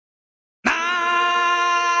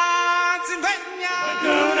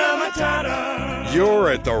You're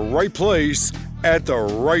at the right place at the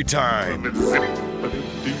right time.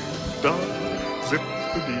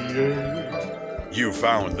 You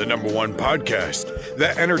found the #1 podcast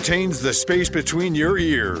that entertains the space between your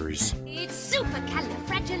ears. It's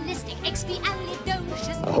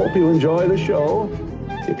supercalifragilisticexpialidocious. I hope you enjoy the show.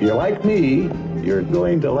 If you're like me, you're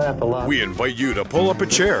going to laugh a lot. We invite you to pull up a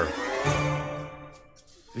chair.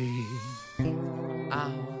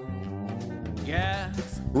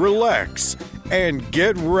 Relax and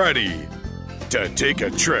get ready to take a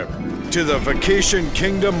trip to the vacation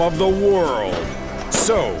kingdom of the world.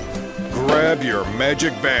 So, grab your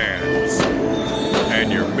magic bands and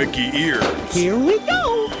your Mickey ears. Here we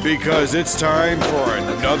go. Because it's time for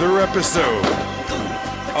another episode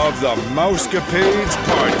of the Mousecapades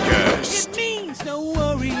Podcast. It means no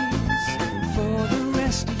worries for the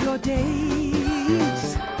rest of your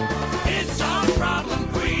days. It's all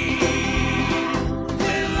problem-free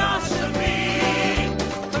philosophy.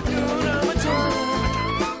 Hakuna Matata.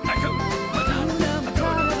 Hakuna Matata.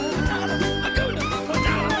 Hakuna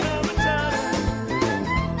Matata.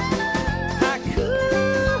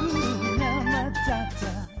 Hakuna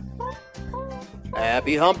Matata.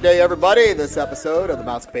 Happy Hump Day, everybody. This episode of the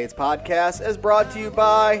Mousecapades Podcast is brought to you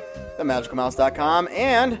by themagicalmouse.com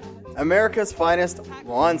and America's Finest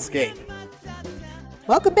Lawnscape.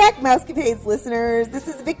 Welcome back, Mousecapades listeners. This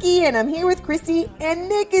is Vicky, and I'm here with Christy, and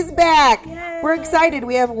Nick is back. Yay. We're excited.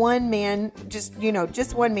 We have one man, just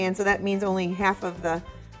one man, so that means only half of the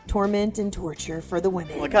torment and torture for the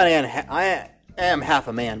women. Well, I am half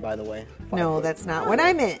a man, by the way. No, that's not what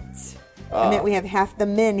I meant. I meant we have half the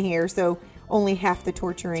men here, so only half the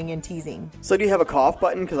torturing and teasing. So do you have a cough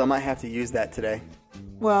button? Because I might have to use that today.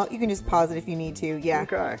 Well, you can just pause it if you need to, yeah.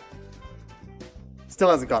 Okay. Still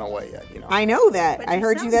hasn't gone away yet, you know. I know that. I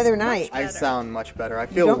heard you the other night. I sound much better. I You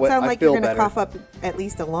feel don't sound like you're going to better. cough up at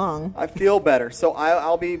least a lung. I feel better. So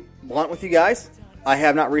I'll be blunt with you guys. I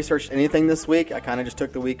have not researched anything this week. I kind of just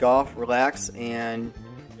took the week off, relax, and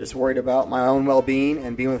just worried about my own well-being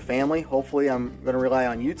and being with family. Hopefully I'm going to rely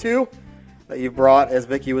on you two that you've brought, as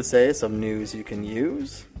Vicky would say, some news you can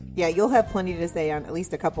use. Yeah, you'll have plenty to say on at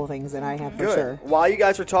least a couple things that I have for Good. sure. While you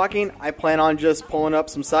guys are talking, I plan on just pulling up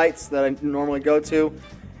some sites that I normally go to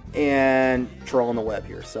and trolling the web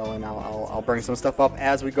here. So, and I'll bring some stuff up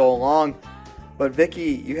as we go along. But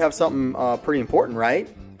Vicky, you have something pretty important, right?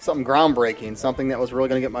 Something groundbreaking, something that was really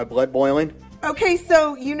going to get my blood boiling. Okay,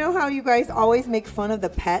 so you know how you guys always make fun of the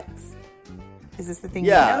pets? Is this the thing?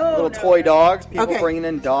 Yeah, little toy dogs. People bringing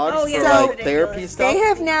in dogs for like therapy stuff. They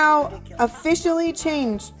have now officially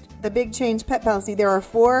changed the big change pet policy. There are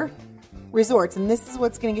 4 resorts, and this is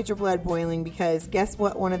what's going to get your blood boiling because guess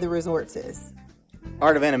what one of the resorts is?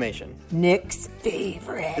 Art of Animation. Nick's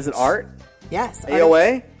favorite. Is it art? Yes.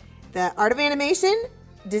 AOA? The Art of Animation,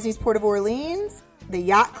 Disney's Port of Orleans, the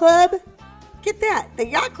Yacht Club. Get that, the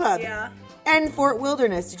Yacht Club. Yeah. And Fort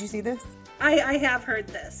Wilderness. Did you see this? I have heard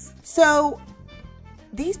this. So,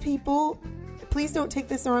 these people, please don't take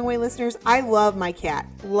this the wrong way, listeners. I love my cat.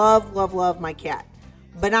 Love, love, love my cat.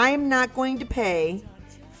 But I am not going to pay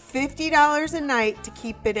 $50 a night to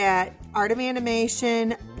keep it at Art of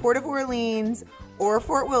Animation, Port of Orleans, or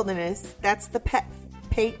Fort Wilderness. That's the pet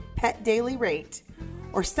daily rate.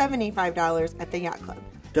 Or $75 at the Yacht Club.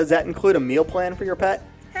 Does that include a meal plan for your pet?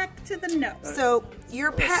 Heck to the no. So,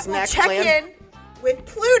 your pet will snack check plan? in with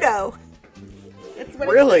Pluto. That's what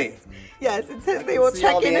Really? it says. Yes, it says they I will see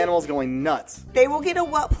check all in. the animals going nuts. They will get a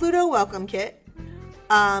Pluto welcome kit,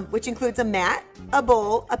 which includes a mat, a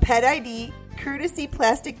bowl, a pet ID, courtesy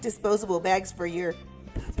plastic disposable bags for your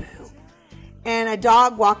poo-poo, and a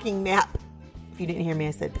dog walking map. If you didn't hear me,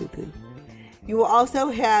 I said poo-poo. You will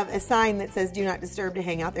also have a sign that says do not disturb to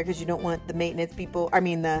hang out there because you don't want the maintenance people,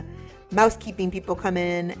 the mousekeeping people come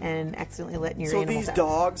in and accidentally letting your animals out. So these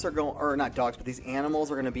dogs are going, or not dogs, but these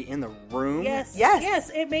animals are going to be in the room? Yes. Yes.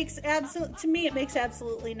 Yes, it makes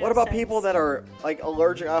absolutely no sense. What about people that are like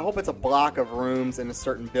allergic? I hope it's a block of rooms in a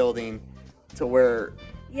certain building to where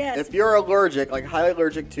if you're allergic, like highly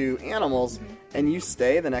allergic to animals, and you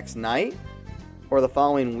stay the next night or the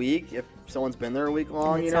following week, if someone's been there a week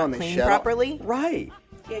long, and they cleaned shed properly. Right.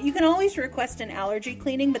 Yeah, you can always request an allergy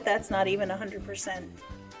cleaning, but that's not even 100%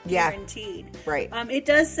 guaranteed. Right. It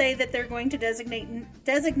does say that they're going to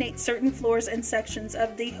designate certain floors and sections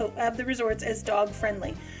of the resorts as dog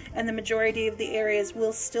friendly, and the majority of the areas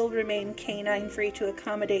will still remain canine free to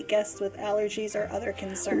accommodate guests with allergies or other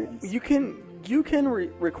concerns. You can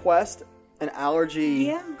request an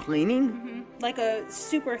allergy cleaning, like a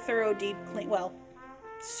super thorough deep clean. Well,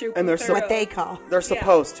 super. And they're thorough. What they call. They're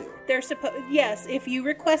supposed to. They're supposed. Yes, if you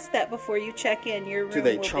request that before you check in, your room. Do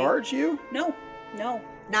they will charge you? No. No.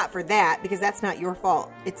 Not for that, because that's not your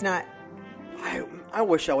fault. It's not. I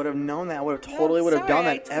wish I would have known that. I would have totally would have done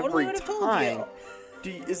sorry, that I totally every would have told time.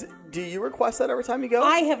 Do you request that every time you go?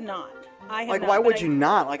 I have not. Like, why would you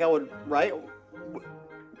not? Like, I would, right?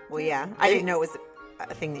 Well, yeah. I didn't know it was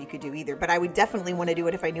a thing that you could do either, but I would definitely want to do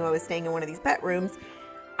it if I knew I was staying in one of these pet rooms.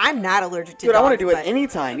 I'm not allergic to dogs. Dude, I want to do it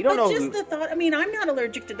anytime. You don't But know just who... the thought, I mean, I'm not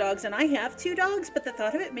allergic to dogs, and I have 2 dogs, but the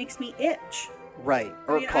thought of it makes me itch. Right.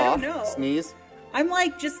 Or I cough, don't know. sneeze. I'm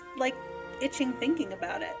just itching thinking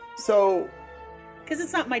about it. So, Because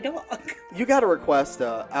it's not my dog. you got to request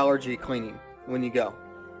allergy cleaning when you go.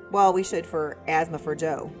 Well, we should for asthma for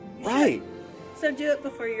Joe. Right. So do it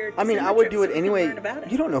before your I mean, December I would trip do it so we can anyway. learn about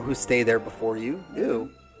it. You don't know who stayed there before you. Ew.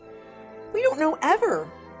 We don't know ever.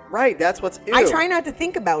 Right, that's what's ew. I try not to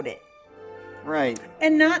think about it. Right.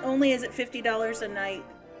 And not only is it $50 a night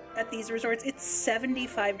at these resorts, it's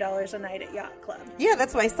 $75 a night at Yacht Club. Yeah,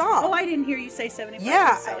 that's what I saw. Oh, I didn't hear you say 75.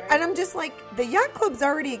 Yeah, Sorry. and I'm just like, the yacht club's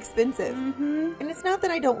already expensive. Mm-hmm. And it's not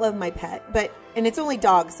that I don't love my pet, and it's only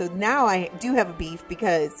dogs, so now I do have a beef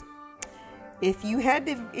because if you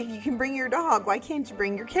can bring your dog, why can't you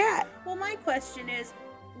bring your cat? Well, my question is,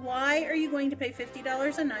 why are you going to pay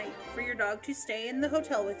 $50 a night for your dog to stay in the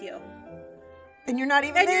hotel with you? And you're not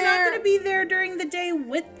even And there. you're not going to be there during the day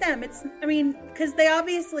with them. Because they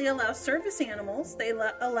obviously allow service animals. They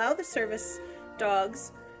allow the service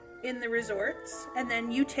dogs in the resorts, and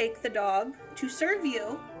then you take the dog to serve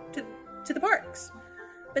you to the parks.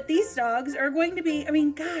 But these dogs are going to be,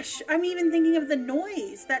 gosh, I'm even thinking of the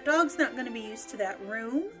noise. That dog's not going to be used to that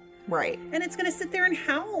room. Right. And it's going to sit there and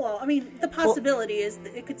howl all. The possibility is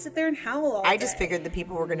that it could sit there and howl all I just day. figured the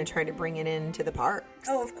people were going to try to bring it into the parks.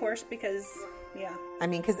 Oh, of course, because, yeah.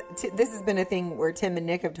 Because this has been a thing where Tim and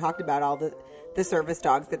Nick have talked about all the service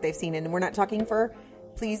dogs that they've seen. And we're not talking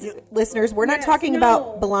listeners, we're not Yes, talking no.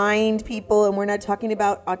 about blind people, and we're not talking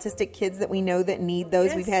about autistic kids that we know that need those.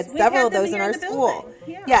 Yes, We've had we've several had of them those in here our in the school. building.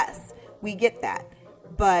 Yeah. Yes, we get that.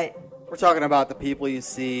 But We're talking about the people you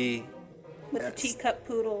see... With the teacup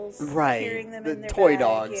poodles. Right, Carrying them the in their toy bag,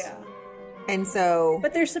 dogs. Yeah. and so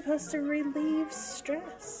But they're supposed to relieve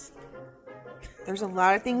stress. there's a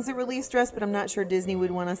lot of things that relieve stress, but I'm not sure Disney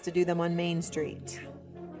would want us to do them on Main Street.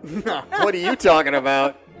 What are you talking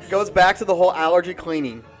about? Goes back to the whole allergy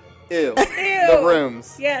cleaning. Ew. The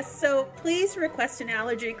rooms. Yes, so please request an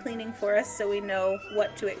allergy cleaning for us so we know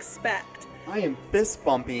what to expect. I am fist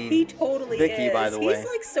bumping. He totally Vicky, is. by the way.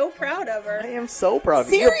 He's so proud of her. I am so proud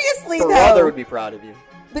of you. Seriously, Your though. brother would be proud of you.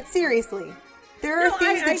 But seriously, there are No,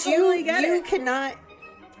 things I that totally get you it. cannot.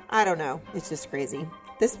 I don't know. It's just crazy.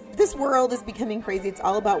 This world is becoming crazy. It's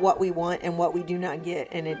all about what we want and what we do not get,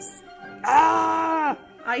 and it's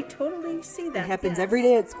I totally see that. it happens yes. every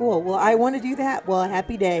day at school. Well, I want to do that. Well, a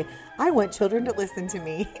happy day. I want children to listen to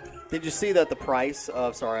me. Did you see that the price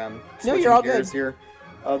of, sorry, I'm No, switching you're all gears good. here,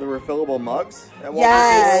 of the refillable mugs at Walt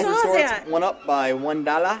Yes. Disney I saw World Resorts that. went up by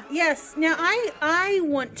 $1. Yes. Now, I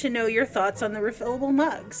want to know your thoughts on the refillable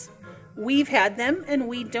mugs. We've had them, and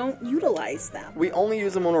we don't utilize them. We only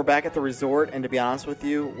use them when we're back at the resort, and to be honest with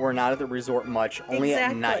you, we're not at the resort much, only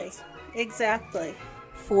at night. Exactly.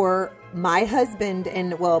 For my husband,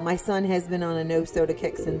 and well, my son has been on a no soda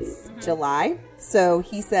kick since July. So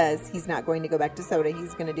he says he's not going to go back to soda.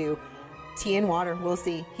 He's going to do tea and water. We'll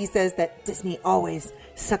see. He says that Disney always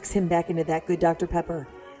sucks him back into that good Dr. Pepper.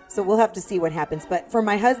 So we'll have to see what happens. But for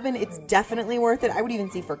my husband, it's definitely worth it. I would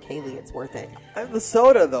even see for Kaylee, it's worth it. The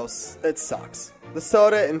soda, though, it sucks. The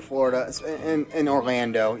soda in Florida, in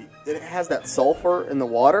Orlando, it has that sulfur in the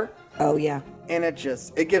water, Oh, yeah. and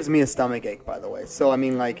it gives me a stomach ache, by the way. So,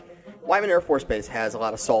 Wyman Air Force Base has a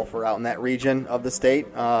lot of sulfur out in that region of the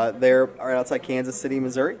state. They're right outside Kansas City,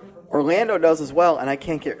 Missouri. Orlando does as well, and I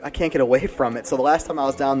can't get away from it. So the last time I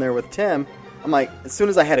was down there with Tim, I'm like, as soon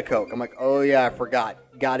as I had a Coke, I'm like, oh yeah, I forgot.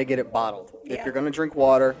 Got to get it bottled. Yeah. If you're going to drink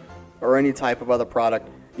water or any type of other product,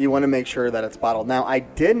 you want to make sure that it's bottled. Now, I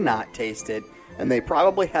did not taste it, and they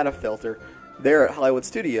probably had a filter there at Hollywood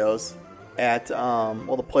Studios at,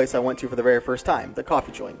 the place I went to for the very first time, the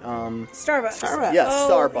coffee joint. Starbucks. Starbucks. Yes,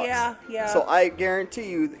 Oh, Starbucks. yeah. So I guarantee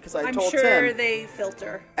you, because I I'm told sure Tim, they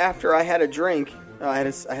filter. after I had a drink, I had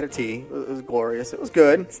a tea. It was glorious. It was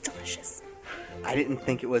good. It's delicious. I didn't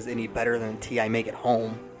think it was any better than the tea I make at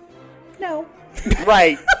home. No.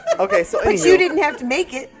 Right. Okay, so But anywho, you didn't have to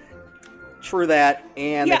make it. True that.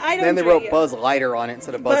 And Yeah, I don't then they drink wrote it. Buzz Lighter on it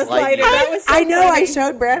instead of Buzz Buzz Lighter. Lightyear. That was so I know. I funny.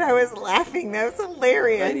 showed Brad. I was laughing. That was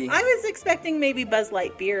hilarious. Lady. I was expecting maybe Buzz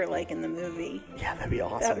Light beer like in the movie. Yeah, that'd be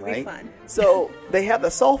awesome, That would be right? fun. So they have the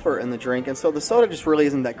sulfur in the drink, and so the soda just really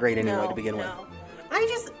isn't that great anyway to begin with.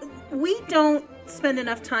 We don't spend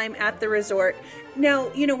enough time at the resort. Now,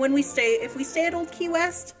 when if we stay at Old Key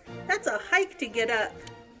West, that's a hike to get up,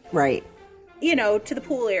 Right. To the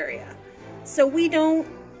pool area. So we don't,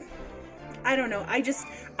 I don't know.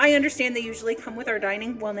 I understand they usually come with our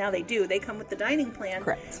dining. Well, now they do. They come with the dining plan.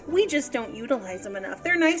 Correct. We just don't utilize them enough.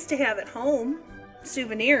 They're nice to have at home.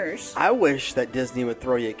 Souvenirs. I wish that Disney would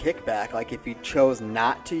throw you a kickback. Like if you chose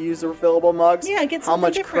not to use the refillable mugs, Yeah, get how something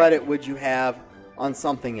much different. credit would you have on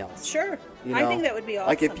something else? Sure. You I know? think that would be awesome.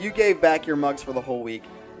 Like if you gave back your mugs for the whole week,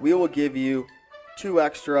 we will give you 2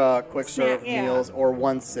 extra quick serve yeah. meals or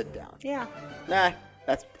 1 sit down. Yeah. Nah,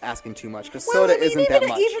 that's asking too much because Well, soda I mean, isn't that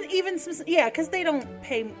much. Even some, because they don't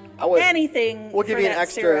pay would- anything. We'll give for you an that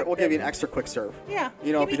extra. syrup We'll give you an and- extra quick serve. Yeah. If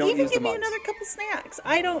you don't even use the give me mugs. another couple snacks.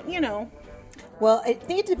 I don't. Well, I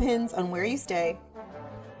think it depends on where you stay.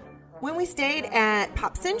 When we stayed at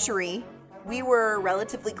Pop Century, we were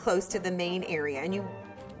relatively close to the main area, and you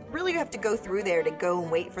really have to go through there to go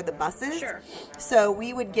and wait for the buses. Sure. So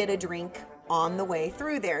we would get a drink on the way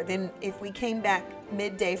through there. Then if we came back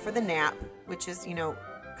midday for the nap, which is,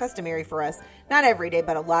 customary for us, not every day,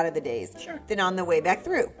 but a lot of the days. Sure. Then on the way back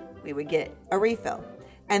through, we would get a refill.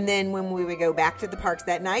 And then when we would go back to the parks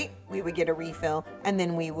that night, we would get a refill. And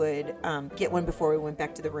then we would get one before we went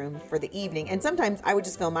back to the room for the evening. And sometimes I would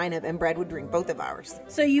just fill mine up and Brad would drink both of ours.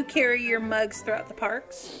 So you carry your mugs throughout the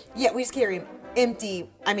parks? Yeah, we just carry them empty.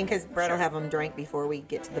 I mean, because Brad will have them drank before we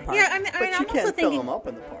get to the park. Yeah, I mean, But you I'm also can't fill thinking. them up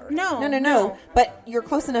in the park. No. But you're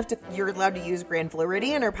close enough to, you're allowed to use Grand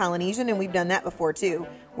Floridian or Polynesian. And we've done that before too,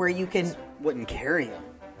 where you can, Wouldn't carry them.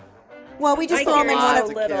 well, we just I throw them in carry one so of,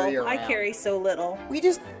 to little. carry I around. carry so little. we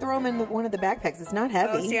just throw them in one of the backpacks. It's not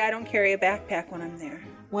heavy. Oh, see, I don't carry a backpack when I'm there.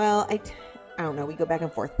 Well, I don't know. We go back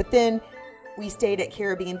and forth. But then we stayed at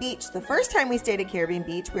Caribbean Beach. The first time we stayed at Caribbean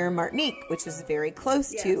Beach, we were in Martinique, which is very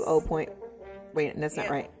close to Yes. O Point. Wait, that's not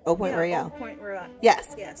Yeah. right. O Point Yeah, Royale. Old Point Royale.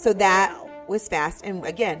 Yes. Yes. So that Wow. was fast. And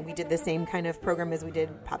again, we did the same kind of program as we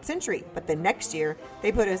did Pop Century. But the next year,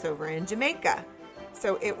 they put us over in Jamaica.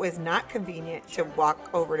 So it was not convenient to walk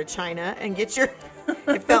over to China and get your.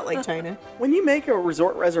 It felt like China. When you make a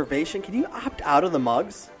resort reservation, can you opt out of the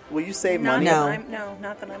mugs? Will you save Not money? that No.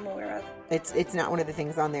 not that I'm aware of. It's not one of the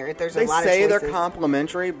things on there. There's They a lot say of they're choices.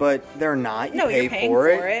 complimentary, but they're not. You No, pay you're paying for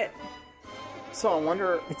for it. it. So I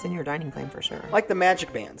wonder, It's in your dining plan for sure. like the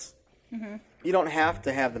magic bands. You don't have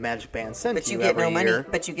to have the magic band sent But to you you get every no money. year.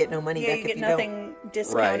 But you get no money Yeah, back you if get you nothing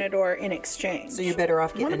discounted or in exchange. So you're better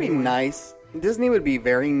off getting Wouldn't a it be new one. nice? Disney would be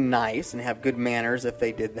very nice and have good manners if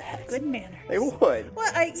they did that. Good manners. They would.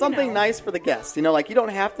 Well, Something nice for the guests. Like you don't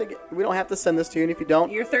have to. We don't have to send this to you, and if you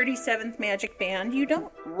don't, Your 37th Magic Band, you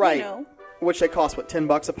don't. right? You know. Which they cost what,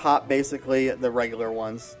 $10 a pop, basically. The regular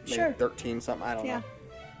ones, maybe Sure. 13 something. I don't Yeah. know.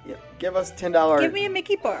 Yeah, give us $10. Give me a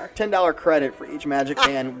Mickey bar. $10 credit for each magic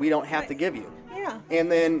band. We don't have to give you. Yeah.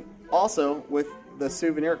 And then also with the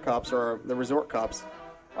souvenir cups or the resort cups,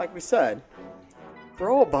 like we said,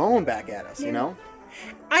 throw a bone back at us. You know.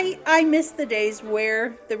 I miss the days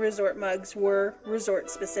where the resort mugs were resort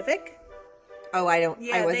specific. Oh, I don't.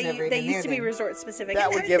 Yeah, I was they never used even to there be then. resort specific. That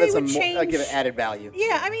And would give they it would some change. give it added value.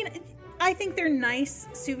 Yeah, I mean, I think they're nice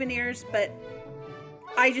souvenirs, but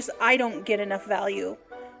I don't get enough value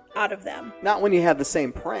out of them. Not when you have the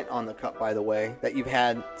same print on the cup, by the way, that you've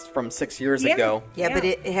had from 6 years Yeah. ago. Yeah, but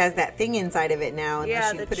Yeah. it has that thing inside of it now. Yeah,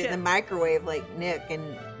 Unless you the put it in chip. the microwave like Nick and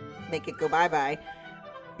make it go bye-bye.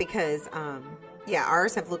 Because,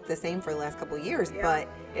 ours have looked the same for the last couple of years, Yeah. but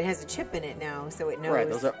it has a chip in it now, so it knows. Right,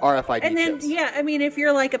 those are RFID And then, chips. yeah, I mean, if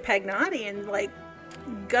you're like a Pagnotti and like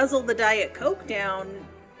guzzle the Diet Coke down,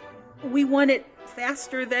 we want it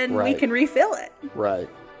faster than we Right. can refill it. Right.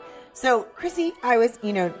 So, Chrissy, I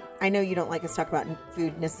know you don't like us to talk about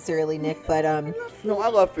food necessarily, Nick, but No, I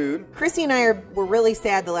love food. Chrissy and I were really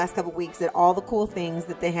sad the last couple weeks at all the cool things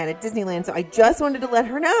that they had at Disneyland. So I just wanted to let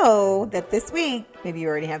her know that this week, maybe you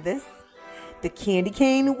already have this, the candy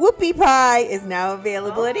cane whoopie pie is now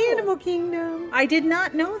available at Oh. Animal Kingdom. I did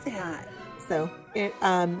not know that. So it,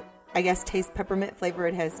 I guess, tastes peppermint flavor.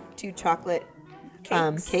 It has 2 chocolate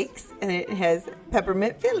cakes, and it has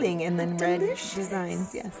peppermint filling and then red Delicious.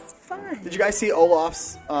 designs. Yes. Fun. Did you guys see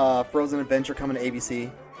Olaf's Frozen Adventure coming to ABC?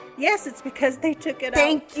 Yes, it's because they took it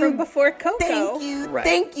Thank out you. from before Coco. Thank you. Right.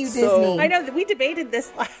 Thank you, So- Disney. I know that we debated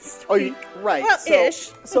this last Oh, week. right. Well, so,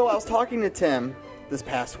 ish. So I was talking to Tim this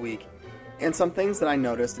past week, and some things that I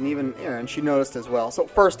noticed, and even Erin, she noticed as well. So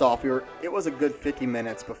first off, it was a good 50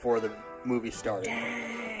 minutes before the movie started.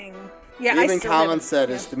 Dang. Yeah, I Even still Colin haven't- said,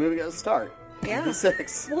 "Is the movie going to start?" Yeah.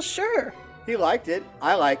 6. Well, sure. He liked it.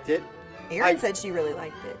 I liked it. Erin I- said she really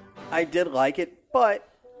liked it. I did like it, but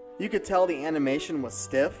you could tell the animation was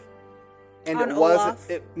stiff. And On it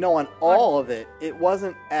wasn't. Olaf? On all of it, it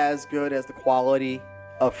wasn't as good as the quality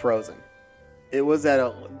of Frozen. It was at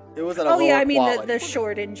a. It was at a Oh lower yeah, I mean quality. the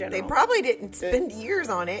short in general. They probably didn't spend years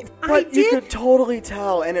on it. But you could totally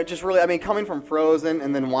tell, and it just really. I mean, coming from Frozen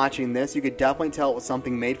and then watching this, you could definitely tell it was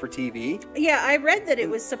something made for TV. Yeah, I read that it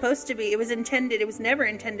was supposed to be. It was intended. It was never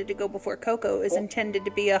intended to go before Coco. It was intended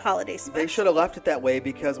to be a holiday special. They should have left it that way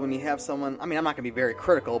because when you have someone, I mean, I'm not going to be very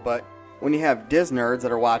critical, but when you have Disnerds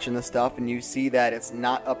that are watching this stuff and you see that it's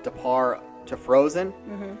not up to par to Frozen,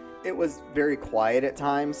 it was very quiet at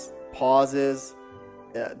times, pauses.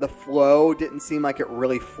 The flow didn't seem like it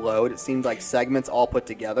really flowed. It seemed like segments all put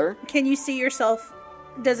together. Can you see yourself?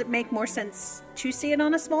 Does it make more sense to see it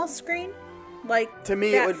on a small screen? Like To me,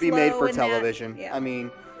 it that would be made flow for and that- television. yeah. I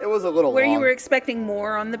mean, it was a little Where long. you were expecting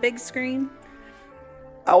more on the big screen.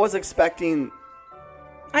 I was expecting.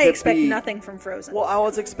 I to expect be- nothing from Frozen. Well, I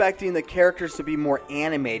was expecting the characters to be more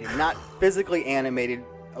animated, not physically animated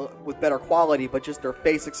with better quality, but just their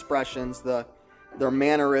face expressions, their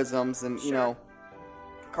mannerisms, and you know,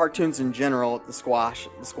 cartoons in general, the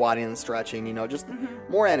squatting and the stretching, you know, just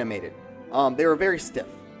more animated. They were very stiff,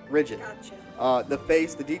 rigid. Gotcha. The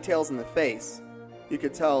face, the details in the face, you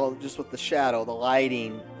could tell just with the shadow, the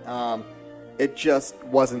lighting. It just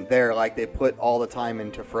wasn't there like they put all the time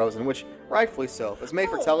into Frozen, which rightfully so. If it's made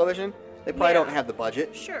for television, they probably Yeah. don't have the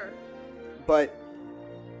budget. Sure. But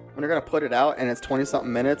when they're gonna put it out and it's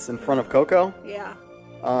 20-something minutes in front of Coco, Yeah.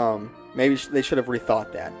 maybe they should have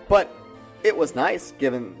rethought that. But it was nice,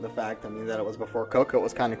 given the fact, I mean, that it was before Coco. It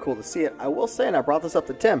was kind of cool to see it. I will say, and I brought this up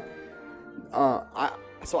to Tim. I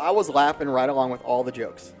was laughing right along with all the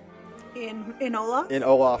jokes In Olaf. in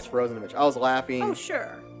Olaf's Frozen image. I was laughing Oh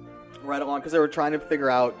sure. right along because they were trying to figure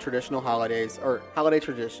out traditional holidays or holiday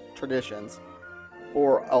traditions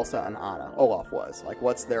for Elsa and Anna. Olaf was like,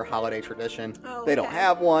 what's their holiday tradition? Oh, They don't okay.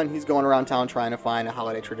 have one. He's going around town trying to find a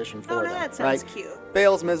holiday tradition for Oh, them. that sounds right? cute.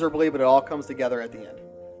 Fails miserably, but it all comes together at the end.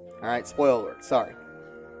 All right, spoiler alert. Sorry,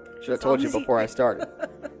 should have told long you as you- before I started.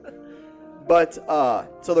 But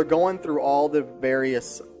so they're going through all the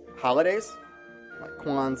various holidays, like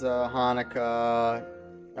Kwanzaa, Hanukkah,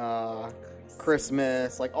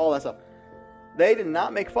 Christmas, like all that stuff. They did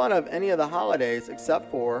not make fun of any of the holidays except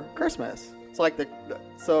for Christmas. It's like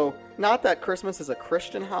so not that Christmas is a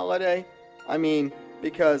Christian holiday. I mean,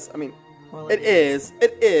 because Well, it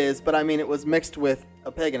is, but I mean it was mixed with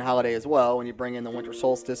a pagan holiday as well when you bring in the winter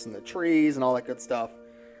solstice and the trees and all that good stuff.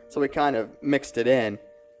 So we kind of mixed it in.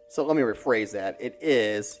 So let me rephrase that. It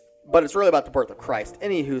is, but it's really about the birth of Christ.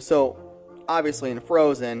 Anywho, so obviously in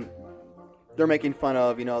Frozen, they're making fun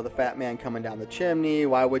of, the fat man coming down the chimney.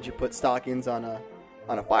 Why would you put stockings on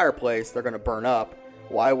a fireplace? They're going to burn up.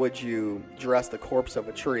 Why would you dress the corpse of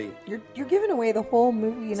a tree? You're giving away the whole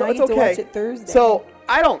movie. So Now it's you have okay. to watch it Thursday. So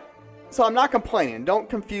I'm not complaining. Don't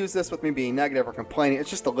confuse this with me being negative or complaining. It's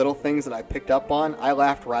just the little things that I picked up on. I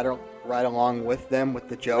laughed right along with them with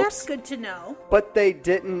the jokes. That's good to know. But they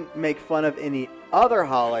didn't make fun of any other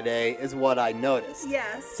holiday, is what I noticed.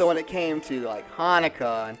 Yes. So when it came to like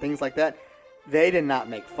Hanukkah and things like that, they did not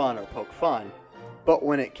make fun or poke fun. But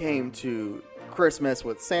when it came to Christmas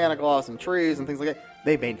with Santa Claus and trees and things like that,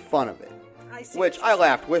 they made fun of it. I see Which what I you're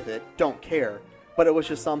laughed with it, don't care. But it was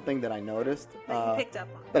just something that I noticed. saying. That you picked up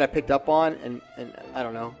on. That I picked up on, and I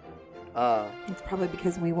don't know. it's probably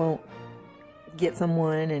because we won't get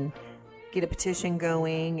someone and get a petition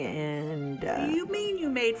going and You mean you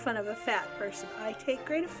made fun of a fat person? I take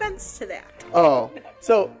great offense to that. Oh,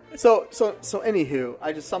 so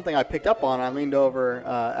anywho, something I picked up on. I leaned over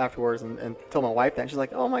afterwards and told my wife that. And she's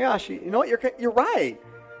like, "Oh my gosh, you know what? You're right.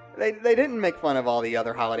 They didn't make fun of all the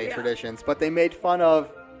other holiday traditions, but they made fun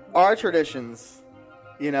of our traditions.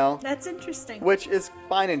 That's interesting. Which is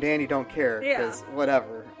fine and dandy. Don't care Yeah. because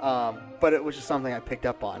whatever. But it was just something I picked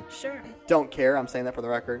up on. Sure. Don't care. I'm saying that for the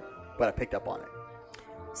record, but I picked up on it.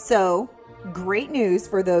 So, great news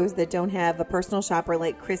for those that don't have a personal shopper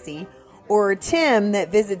like Chrissy or Tim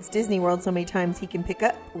that visits Disney World so many times he can pick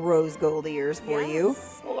up rose gold ears for you.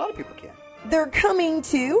 Well, a lot of people can. They're coming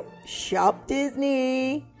to Shop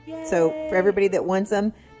Disney. So, for everybody that wants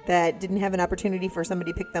them, that didn't have an opportunity for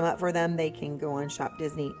somebody to pick them up for them, they can go on Shop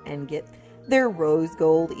Disney and get their rose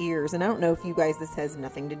gold ears. And I don't know if you guys, this has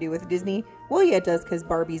nothing to do with Disney. Well, yeah, it does because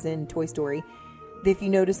Barbie's in Toy Story. If you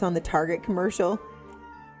notice on the Target commercial,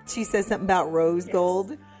 she says something about rose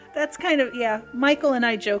gold. That's kind of, Michael and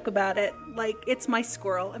I joke about it. Like, it's my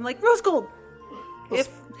squirrel. I'm like, rose gold. If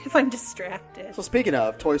I'm distracted. So speaking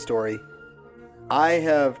of Toy Story, I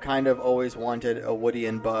have kind of always wanted a Woody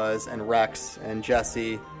and Buzz and Rex and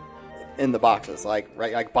Jessie in the boxes, like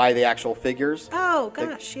buy the actual figures. Oh,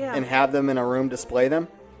 gosh, yeah. And have them in a room display them.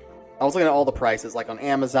 I was looking at all the prices, like on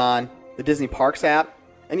Amazon, the Disney Parks app,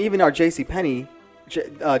 and even our JCPenney's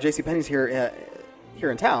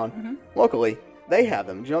here in town, locally, they have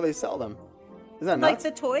them. Do you know they sell them? Isn't that Like nuts?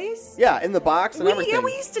 the toys? Yeah, in the box and everything. Yeah,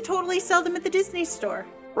 we used to totally sell them at the Disney store.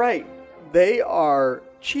 Right. They are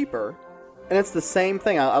cheaper, and it's the same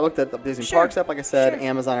thing. I looked at the Disney Sure. Parks app, like I said, Sure.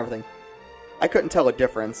 Amazon, everything. I couldn't tell a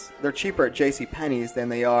difference. They're cheaper at JCPenney's than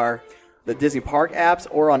they are the Disney Park apps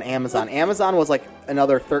or on Amazon. Amazon was like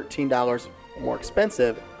another $13 more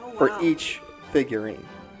expensive for each figurine.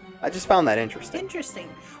 I just found that interesting. Interesting.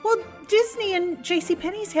 Well, Disney and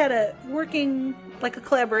JCPenney's had a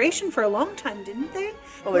collaboration for a long time, didn't they?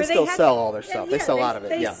 Well, they Where still had- sell all their stuff. They sell a lot of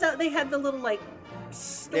it, yeah. They had the little,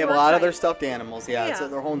 They have a lot of their stuff. stuffed animals, yeah. It's Yeah.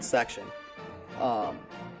 their own section.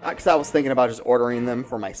 Because I was thinking about just ordering them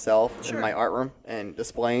for myself Sure. in my art room and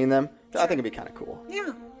displaying them. I think it'd be kind of cool.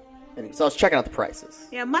 Yeah. And so I was checking out the prices.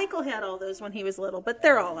 Yeah, Michael had all those when he was little, but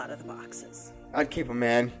they're all out of the boxes. I'd keep them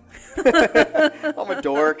in. I'm a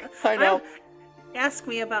dork. I know. Ask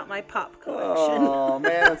me about my pop collection. Oh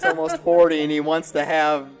man, it's almost 40, and he wants to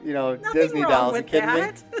have Nothing Disney wrong dolls. with You kidding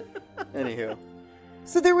that. me? Anywho,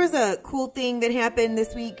 So there was a cool thing that happened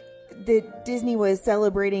this week. That Disney was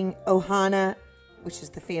celebrating Ohana, which is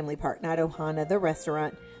the family park, not Ohana, the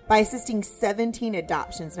restaurant, by assisting 17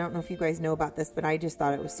 adoptions. And I don't know if you guys know about this, but I just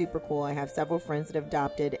thought it was super cool. I have several friends that have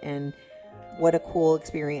adopted, and what a cool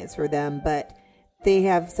experience for them. But they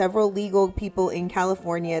have several legal people in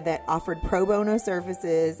California that offered pro bono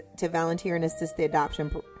services to volunteer and assist the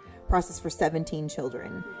adoption process for 17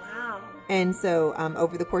 children. Wow. And so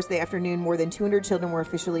over the course of the afternoon, more than 200 children were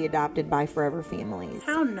officially adopted by Forever Families.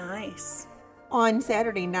 How nice. On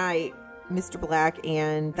Saturday night, Mr. Black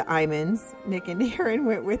and the Imans, Nick and Aaron,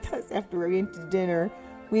 went with us after we went to dinner.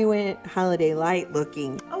 We went holiday light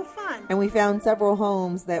looking, Oh, fun. and we found several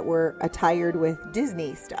homes that were attired with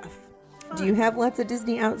Disney stuff. Do you have lots of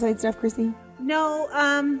Disney outside stuff, Chrissy? No,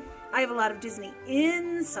 I have a lot of Disney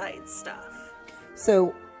inside stuff.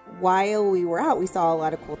 So while we were out, we saw a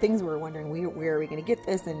lot of cool things. We were wondering, where are we going to get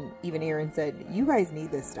this? And even Aaron said, you guys need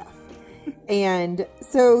this stuff. And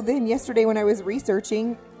so then yesterday when I was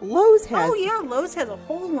researching, Lowe's has... Oh, yeah, Lowe's has a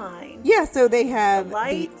whole line. Yeah, so they have The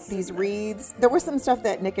lights these wreaths. There was some stuff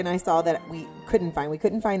that Nick and I saw that we couldn't find. We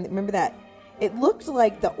couldn't find... Remember that? It looked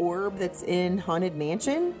like the orb that's in Haunted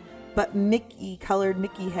Mansion, but colored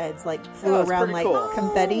Mickey heads flew Oh, it's around pretty like cool.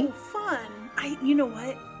 confetti. Oh, fun. You know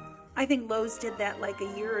what? I think Lowe's did that like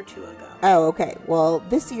a year or two ago. Oh, okay. Well,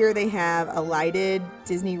 this year they have a lighted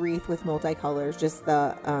Disney wreath with multicolors, just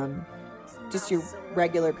your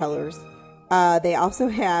regular colors. They also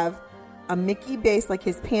have a Mickey base, like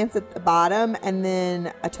his pants at the bottom, and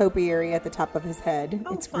then a topiary at the top of his head.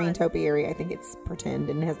 Oh, it's green fun. topiary. I think it's pretend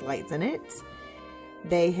and has lights in it.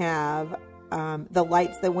 They have the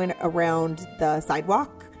lights that went around the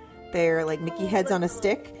sidewalk. They're like Mickey heads on a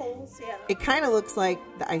stick. Poles, yeah. It kind of looks like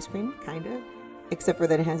the ice cream, kind of, except for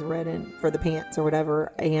that it has red in for the pants or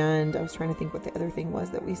whatever. And I was trying to think what the other thing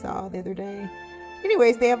was that we saw the other day.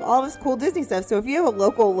 Anyways, they have all this cool Disney stuff. So if you have a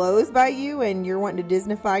local Lowe's by you and you're wanting to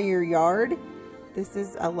Disneyfy your yard, this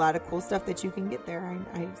is a lot of cool stuff that you can get there.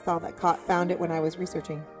 I saw that, found it when I was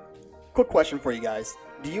researching. quick question for you guys: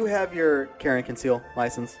 do you have your carry and conceal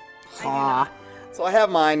license? I do not. So I have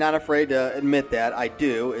mine. Not afraid to admit that I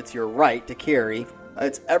do. It's your right to carry.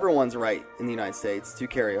 It's everyone's right in the United States to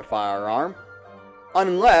carry a firearm,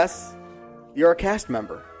 unless you're a cast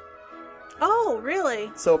member. Oh,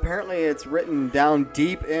 really? So apparently it's written down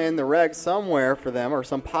deep in the regs somewhere for them, or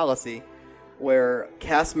some policy, where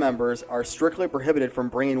cast members are strictly prohibited from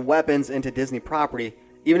bringing weapons into Disney property,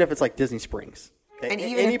 even if it's like Disney Springs. Okay? And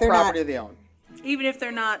even any if they're property not- they own. Even if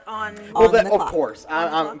they're not on... On Well, the of clock. course.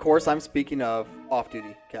 Of course, I'm speaking of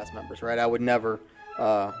off-duty cast members, right? I would never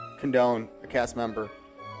condone a cast member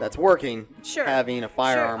that's working Sure. having a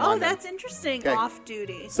firearm Sure. Oh, on them. that's interesting. Okay.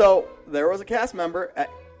 Off-duty. So there was a cast member at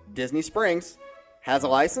Disney Springs, has a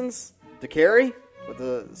license to carry with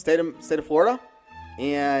the state of Florida,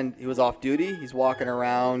 and he was off duty. He's walking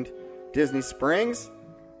around Disney Springs.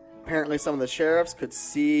 Apparently, some of the sheriffs could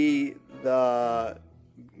see the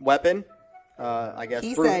weapon. I guess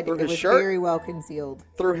He through said it his was shirt. very well concealed.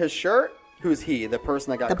 Through his shirt. Who's he? The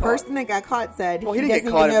person that got The caught. person that got caught said Well, he he didn't doesn't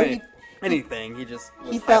get caught even in know anything. He just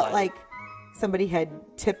was he felt highlighted. like somebody had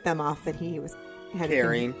tipped them off that he was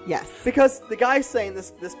Carrying. Yes. Because the guy's saying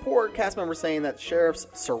this poor cast member saying that sheriffs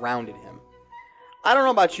surrounded him. I don't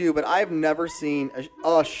know about you, but I've never seen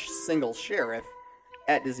a single sheriff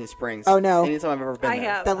at Disney Springs. Oh, no. Anytime I've ever been I there.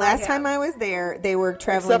 have. The last have. time I was there, they were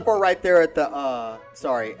traveling. Except for right there at the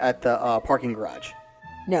parking garage.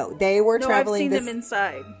 No, they were No, I've traveling seen this, them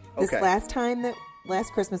inside. this Okay. last time that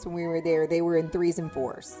last Christmas when we were there, they were in 3s and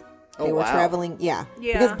 4s. Oh, They were wow. traveling, yeah.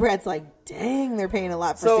 Yeah. Because Brad's like, dang, they're paying a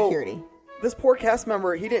lot for So, security. This poor cast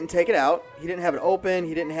member, he didn't take it out. He didn't have it open.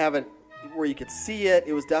 He didn't have it where you could see it.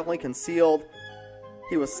 It was definitely concealed.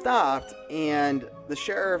 He was stopped, and the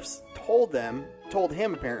sheriffs told him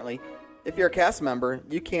apparently, if you're a cast member,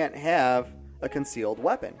 you can't have a concealed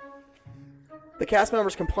weapon. The cast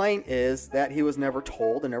member's complaint is that he was never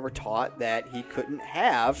told and never taught that he couldn't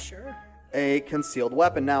have a concealed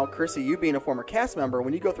weapon. Now, Chrissy, you being a former cast member,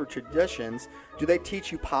 when you go through traditions, do they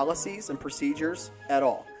teach you policies and procedures at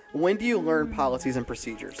all? When do you learn policies and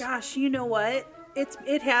procedures? Gosh, you know what?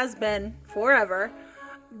 It has been forever,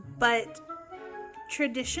 but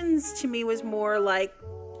traditions to me was more like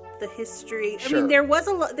the history. Sure. I mean, there was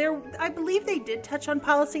a lot there. I believe they did touch on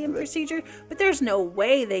policy and procedure, but there's no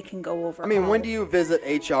way they can go over. I mean, all. when do you visit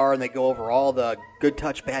HR and they go over all the good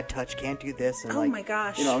touch, bad touch, can't do this? And Oh like, my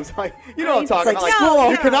gosh. You know, I'm like, you know what I'm talking like about? school.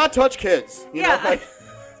 You Yeah. cannot touch kids. You Yeah. know, like,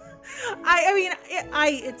 I mean,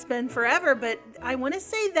 it's been forever, but I want to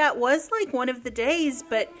say that was like one of the days.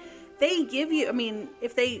 But they give you. I mean,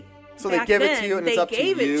 if they. So they back give it to then, you and they it's up to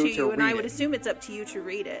gave it you to to you, and I read would it. assume it's up to you to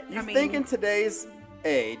read it. you I mean, think in today's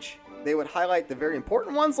age they would highlight the very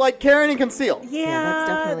important ones like carrying and conceal, yeah, that's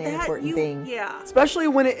definitely an important thing. Yeah. especially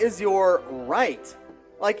when it is your right.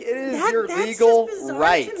 Like it is your That's legal just bizarre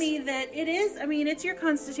right. to me that it is. I mean, it's your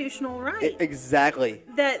constitutional right Exactly.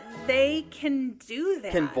 that they can do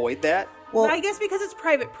that. Can void that. Well, I guess because it's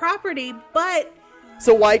private property, but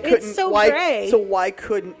So why couldn't so why gray. so why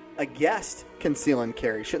couldn't a guest conceal and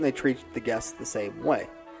carry? Shouldn't they treat the guest the same way?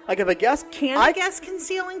 Like if a guest can I a guest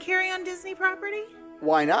conceal and carry on Disney property?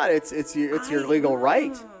 Why not? It's your legal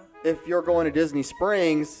right. If you're going to Disney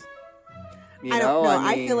Springs, you I don't know, know.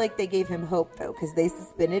 I I mean, feel like they gave him hope, though, because they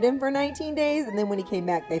suspended him for 19 days, and then when he came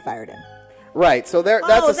back, they fired him. right. So that's a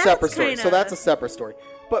that's separate story. kinda- So that's a separate story.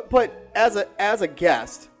 But as a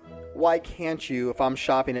guest, why can't you? If I'm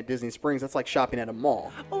shopping at Disney Springs, that's like shopping at a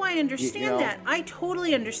mall, Oh, I understand know. that. I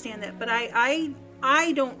totally understand that, but I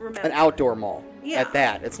don't remember. an outdoor mall. Yeah. At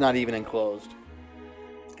that, it's not even enclosed.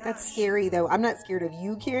 That's scary, though. I'm not scared of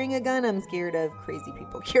you carrying a gun. I'm scared of crazy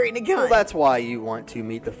people carrying a gun. Well, that's why you want to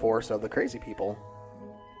meet the force of the crazy people,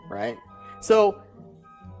 right? So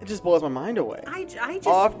it just blows my mind away. I just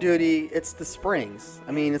Off duty, it's the Springs.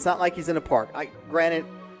 I mean, it's not like he's in a park. Granted,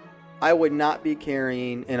 I would not be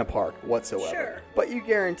carrying in a park whatsoever. Sure. But you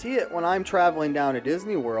guarantee it when I'm traveling down to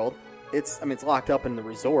Disney World. It's locked up in the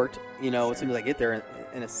resort. You know, as soon as I get there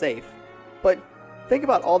in a safe. But think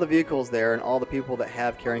about all the vehicles there and all the people that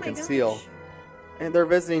have carry and Oh my conceal, gosh. and they're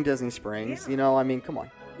visiting Disney Springs. Yeah. You know, I mean, come on.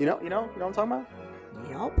 You know what I'm talking about?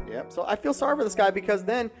 Yep. Yep. So I feel sorry for this guy because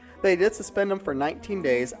then they did suspend him for 19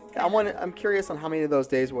 days. I'm curious on how many of those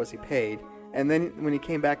days was he paid, and then when he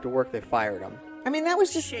came back to work, they fired him. I mean, that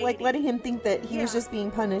was just like Shady. letting him think that he was Yeah. just being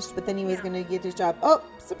punished, but then he was Yeah. going to get his job. Oh,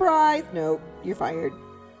 surprise. No, you're fired.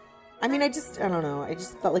 I mean, I don't know. I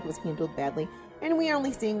just felt like it was handled badly. And we are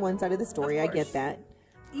only seeing one side of the story. Of I get course. that.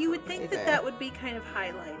 you would think Okay. that would be kind of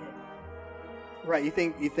highlighted. Right. You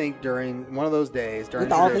think during one of those days during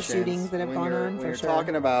With all the traditions, shootings that have when gone you're- on, when for you're sure.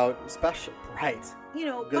 talking about special, right? You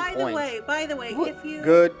know, Good by point. the way, if you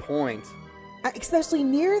Good point. Especially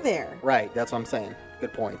near there. Right. That's what I'm saying.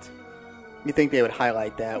 Good point. You think they would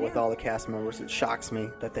highlight that with all the cast members? It shocks me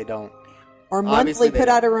that they don't. Or Obviously monthly they put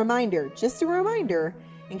don't. out a reminder. Just a reminder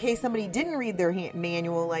in case somebody didn't read their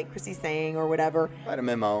manual, like Chrissy's saying, or whatever. Write a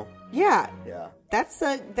memo. Yeah. Yeah. That's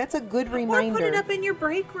a good or reminder. put it up in your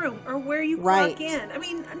break room or where you Right. clock in. I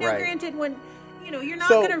mean, now Right. granted, when you're not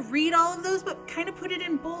So- going to read all of those, but kind of put it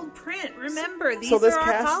in bold print. Remember, these So this are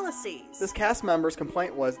our cast- policies. This cast member's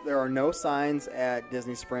complaint was there are no signs at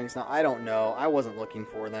Disney Springs. Now, I don't know. I wasn't looking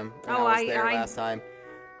for them when Oh, I was there last time.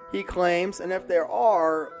 He claims, and if there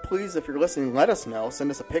are, please, if you're listening, let us know.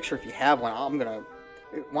 Send us a picture if you have one.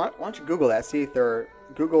 Why don't you Google that? See if there are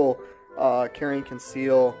Google carry and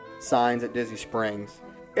conceal signs at Disney Springs.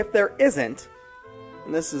 If there isn't,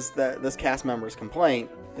 and this is this cast member's complaint,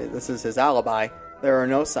 this is his alibi, there are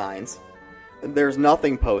no signs. There's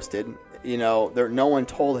nothing posted. No one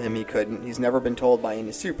told him he couldn't. He's never been told by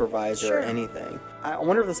any supervisor or Sure. anything. I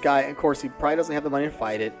wonder if this guy, of course, he probably doesn't have the money to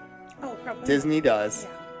fight it. Oh, probably. Disney does. Yeah.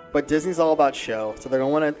 But Disney's all about show, so they're going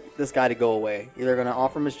to want this guy to go away. Either going to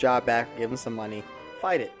offer him his job back, give him some money,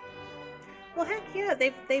 fight it. Well, heck yeah,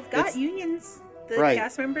 they've got It's- unions. The Right.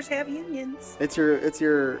 cast members have unions. It's your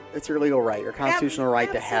legal right, your constitutional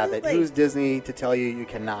right to have it. Absolutely. Who's Disney to tell you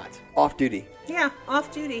cannot? Off duty. Yeah,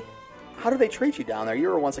 off duty. How do they treat you down there? You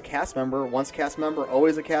were once a cast member,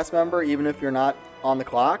 always a cast member, even if you're not on the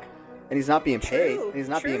clock, and he's not being paid. True, And he's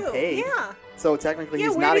not true. being paid. Yeah. So technically, Yeah,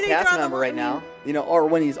 he's where not do a they cast draw the member right line? now. Or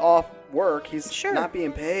when he's off work, he's Sure. not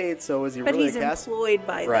being paid. So is he But really he's a cast? employed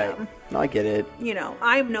by Right. them. No, I get it.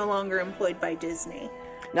 I'm no longer employed by Disney.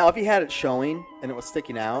 Now, if he had it showing and it was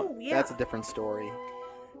sticking out, Oh, yeah. that's a different story.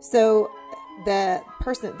 So the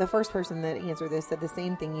first person that answered this said the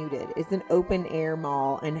same thing you did. It's an open air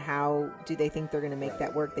mall, and how do they think they're going to make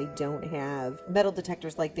that work? They don't have metal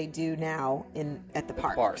detectors like they do now at the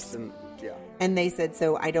parks. Parks and yeah. And they said,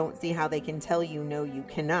 so I don't see how they can tell you, no, you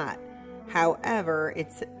cannot. However,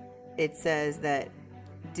 it says that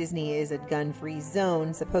Disney is a gun-free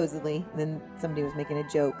zone, supposedly. And then somebody was making a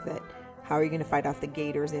joke that how are you going to fight off the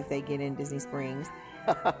gators if they get in Disney Springs?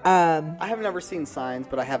 I have never seen signs,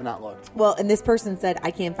 but I have not looked. Well, and this person said,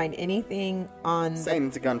 I can't find anything Saying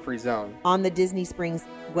it's a gun-free zone. on the Disney Springs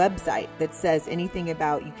website that says anything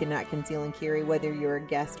about you cannot conceal and carry, whether you're a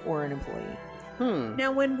guest or an employee.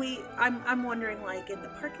 Now, when I'm wondering, like, in the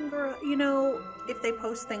parking garage, if they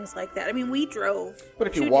post things like that. I mean, we drove. But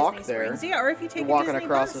if you to walk Disney there, Springs. Yeah, or if you take you're a walking Disney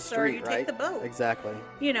across bus, the or street, you right? take the boat. Exactly.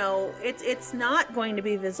 It's not going to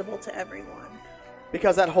be visible to everyone.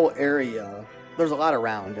 Because that whole area, there's a lot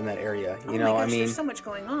around in that area. Oh my gosh, there's so much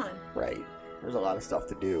going on. Right. There's a lot of stuff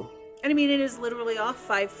to do. And I mean, it is literally off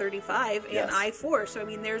 535 and Yes. I-4. So, I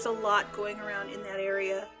mean, there's a lot going around in that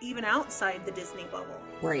area, even outside the Disney bubble.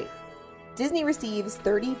 Right. Disney receives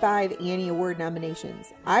 35 Annie Award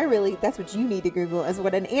nominations. That's what you need to Google as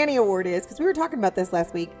what an Annie Award is, because we were talking about this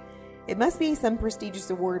last week. It must be some prestigious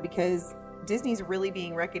award because Disney's really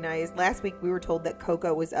being recognized. Last week we were told that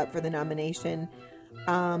Coco was up for the nomination.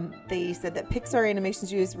 They said that Pixar Animation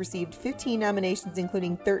Studios received 15 nominations,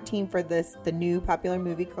 including 13 for the new popular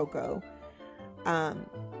movie Coco.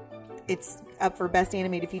 It's up for Best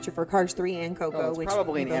Animated Feature for Cars 3 and Coco. Oh, it's which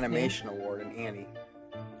probably we an both knew. animation award, an Annie.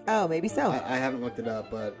 Oh, maybe so. I haven't looked it up,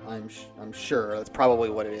 but I'm sure that's probably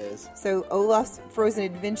what it is. So Olaf's Frozen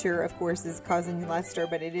Adventure, of course, is causing less stir,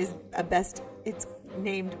 but it is it's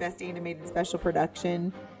named Best Animated Special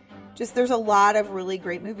Production. Just there's a lot of really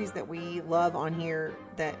great movies that we love on here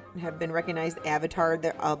that have been recognized. Avatar,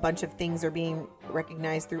 a bunch of things are being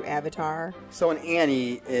recognized through Avatar. So an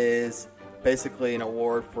Annie is basically an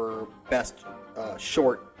award for best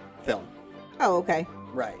short film. Oh, okay.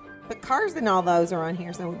 Right. But Cars and all those are on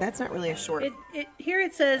here, so that's not really a short. Here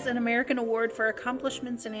it says an American Award for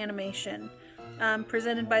Accomplishments in Animation,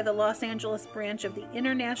 presented by the Los Angeles branch of the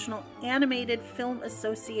International Animated Film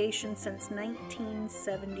Association since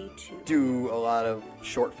 1972. Do a lot of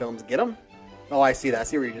short films get them? Oh, I see that. I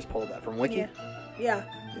see where you just pulled that from Wiki. Yeah.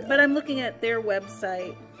 But I'm looking at their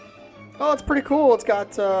website. Oh, it's pretty cool. It's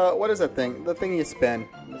got, what is that thing? The thing you spin.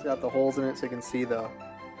 It's got the holes in it so you can see the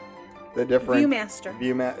different... Viewmaster.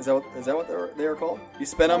 Is that what they're called? You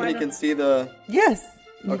spin them I and you don't- can see the... Yes.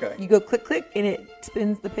 Okay. You go click, click, and it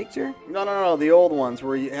spins the picture. No. The old ones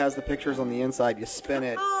where it has the pictures on the inside. You spin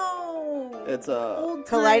it. Oh! It's a... Old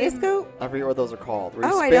time. Kaleidoscope? I forget what those are called. Where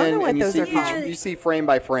you Oh, spin I don't know what and those you are see called. You see frame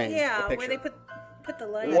by frame. Yeah, the where picture. they put the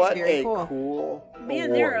light. What very a cool. cool Man,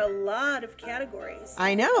 award. there are a lot of categories.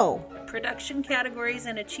 I know. Production categories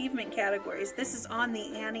and achievement categories. This is on the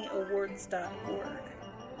AnnieAwards.org.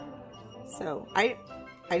 So I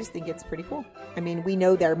just think it's pretty cool. I mean, we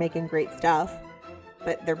know they're making great stuff,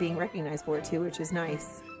 but they're being recognized for it too, which is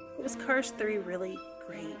nice. Was Cars 3 really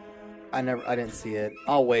great? I didn't see it.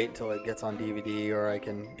 I'll wait till it gets on DVD or I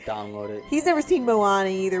can download it. He's never seen Moana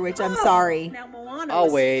either, which I'm sorry. Now Moana I'll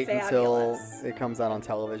was wait fabulous. until it comes out on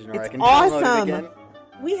television or It's I can download awesome. it again.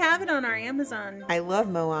 We have it on our Amazon I love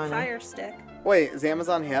Moana. Fire Stick. Wait, does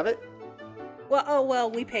Amazon have it?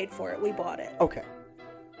 Well, we paid for it. We bought it. Okay.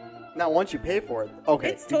 Now, once you pay for it, okay.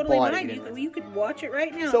 It's you totally bought it, mine. you didn't- You could watch it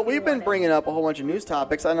right now. So if you we've been wanted. bringing up a whole bunch of news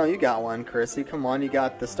topics. I know you got one, Chrissy. Come on, you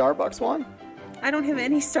got the Starbucks one? I don't have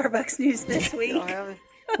any Starbucks news this week. You don't have it?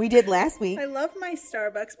 We did last week. I love my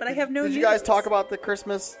Starbucks, but I have no Did news. you guys talk about the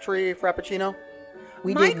Christmas tree Frappuccino?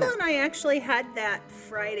 We did Michael not. and I actually had that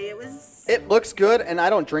Friday. It looks good, and I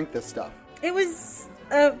don't drink this stuff. It was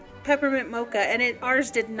a peppermint mocha, and ours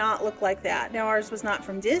did not look like that. Now, ours was not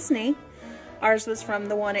from Disney. Ours was from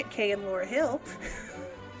the one at Kay and Laura Hill.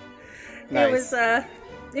 Nice.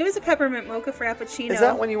 It was a peppermint mocha frappuccino. Is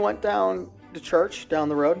that when you went down to church down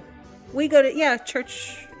the road? we go to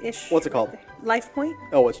church-ish? What's it called? Life Point.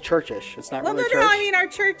 Oh, it's churchish. It's not Well, really no, church. I mean our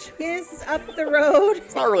church is up the road.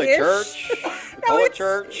 It's not really Ish. church. You No, call it it's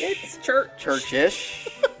church. It's church. Churchish.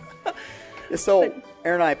 So,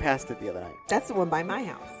 Aaron and I passed it the other night. That's the one by my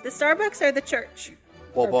house. The Starbucks or the church?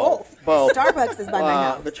 Well, Or both. Both. Starbucks is by my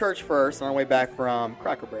house. The church first on our way back from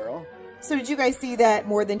Cracker Barrel. So did you guys see that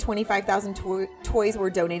more than 25,000 toys were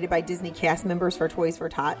donated by Disney cast members for Toys for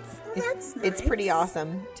Tots? Well, that's It's nice. pretty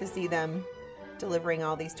awesome to see them delivering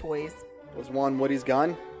all these toys. Was one Woody's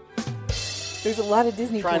gun? There's a lot of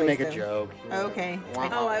Disney Trying to toys, make a though. joke. Okay.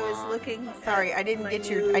 Oh, I was looking. Sorry, I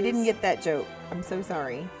didn't get that joke. I'm so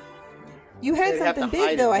sorry. You had They'd have something to hide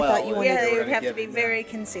big it though. I well, thought you wanted. Yeah, they they were would gonna have to give be him very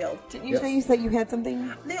concealed. Didn't you say you said you had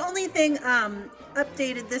something? The only thing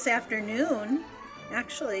updated this afternoon,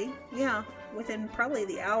 actually, yeah, within probably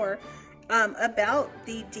the hour, about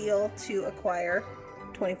the deal to acquire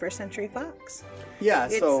 21st Century Fox. Yeah,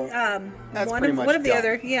 It's so that's one pretty of much one of the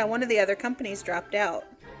done. one of the other companies dropped out.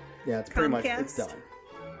 Yeah, it's pretty much it's Comcast. done.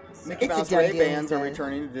 Mickey It's a Mouse done Ray deal, Bans he are says.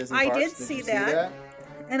 returning to Disney I parks. did see you that.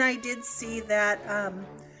 And I did see that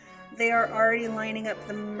they are already lining up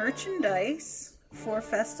the merchandise for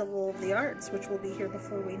Festival of the Arts, which will be here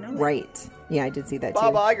before we know it. Right. Yeah, I did see that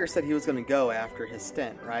Bob too. Iger said he was going to go after his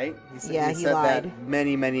stint, right? Yeah, he he said lied. that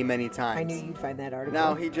many, many, many times. I knew you'd find that article.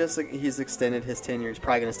 Now he's extended his tenure. He's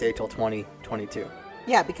probably going to stay till 2022.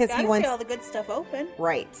 Yeah, because Gotta he wants. see all the good stuff open.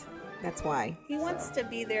 Right. That's why. He wants to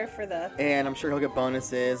be there for the And I'm sure he'll get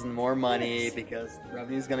bonuses and more money Yes. because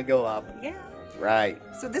revenue's going to go up. yeah. Right.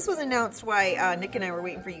 So this was announced why Nick and I were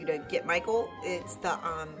waiting for you to get Michael. It's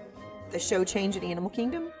the show change at Animal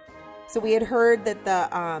Kingdom. So we had heard that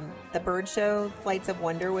the bird show Flights of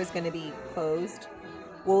Wonder was going to be closed.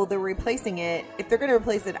 Well, they're replacing it. If they're going to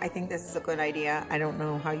replace it, I think this is a good idea. I don't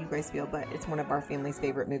know how you guys feel, but it's one of our family's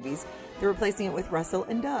favorite movies. They're replacing it with Russell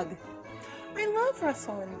and Doug, I love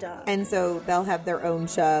Russell and Doug. and so they'll have their own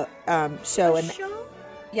show. Show and show?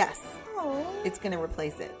 yes, Oh. it's going to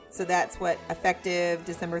replace it. So that's what effective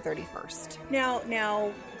December 31st.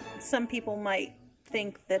 Now, some people might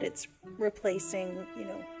think that it's replacing,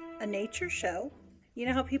 a nature show. You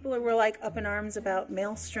know how people were like up in arms about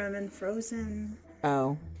Maelstrom and Frozen?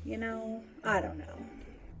 Oh. I don't know.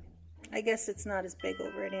 I guess it's not as big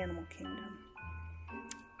over at Animal Kingdom.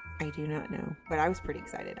 I do not know, but I was pretty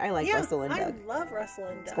excited. I like Yeah, Russell and I Doug. love Russell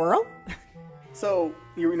and Doug. Squirrel? So,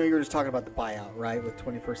 you were just talking about the buyout, right, with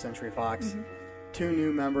 21st Century Fox. Mm-hmm. 2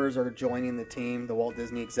 new members are joining the team, the Walt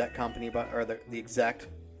Disney Exec Company, or the exec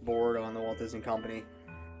board on the Walt Disney Company,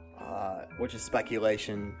 which is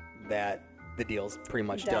speculation that the deal's pretty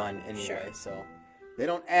much done anyway. Sure. So they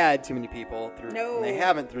don't add too many people through. No. And they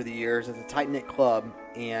haven't through the years. It's a tight-knit club,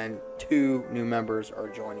 and 2 new members are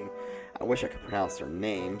joining. I wish I could pronounce their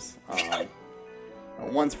names.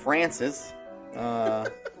 One's Francis.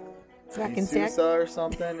 Zach and Zach? Sousa or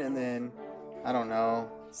something, and then I don't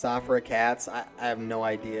know, Safra Cats. I have no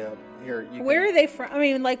idea. Here, Where are they from? I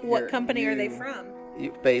mean, like, what Here, company are they you- from?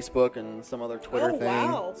 Facebook and some other Twitter Oh, thing.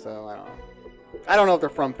 wow. So I don't know. I don't know if they're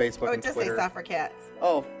from Facebook Oh, and it does Twitter. say Safra Cats.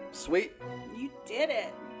 Oh, sweet. You did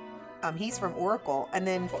it. He's from Oracle, and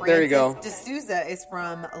then Well, there you go. Frances D'Souza is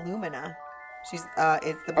from Illumina. She's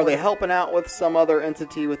it's the. Are they board- helping out with some other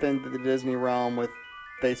entity within the Disney realm with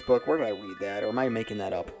Facebook? Where did I read that, or am I making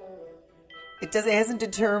that up? It hasn't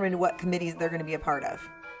determined what committees they're going to be a part of,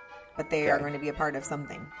 but they are Okay. going to be a part of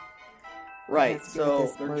something. Right. has to do with So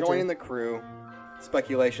this they're merger. joining the crew.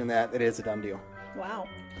 Speculation that it is a done deal. Wow.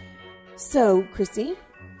 So, Chrissy,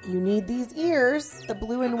 you need these ears. The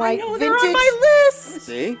blue and I white know they're vintage. on my list.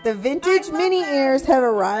 See? The vintage I love mini them. ears have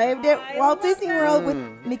arrived at I Walt love Disney them. World with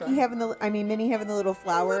okay. Minnie having the little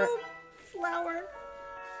flower. Little flower.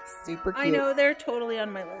 Super cute. I know they're totally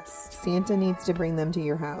on my list. Santa needs to bring them to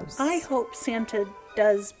your house. I hope Santa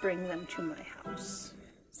does bring them to my house.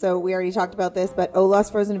 So we already talked about this, but Olaf's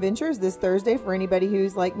Frozen Adventures this Thursday for anybody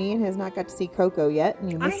who's like me and has not got to see Coco yet,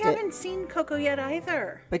 and you I missed haven't it. sid Coco yet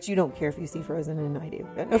either. But you don't care if you see Frozen, and I do.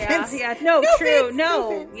 No Yeah, offense. yeah, no, true, offense,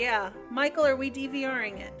 no, offense. yeah. Michael, are we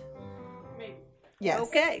DVRing it? Yes.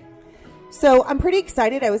 Okay. So I'm pretty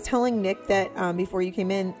excited. I was telling Nick that before you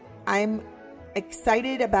came in, I'm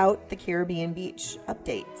excited about the Caribbean Beach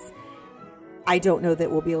updates. I don't know that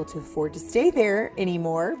we'll be able to afford to stay there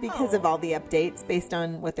anymore because of all the updates based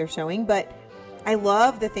on what they're showing, but I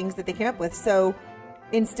love the things that they came up with. So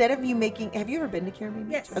instead of you making, have you ever been to Caribbean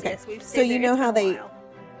Beach? Yes, yes, we've So stayed you there. know It's how been a they, while.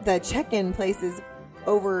 the check-in place is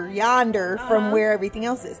over yonder from where everything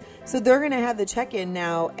else is. So they're going to have the check-in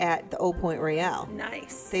now at the Old Point Royale.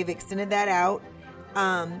 Nice. They've extended that out.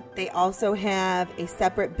 They also have a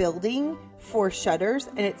separate building for shutters,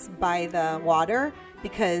 and it's by the water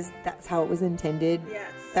because that's how it was intended.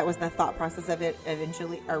 Yes. That was the thought process of it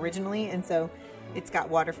originally, and so it's got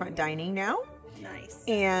waterfront dining now. Nice.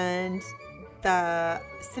 And the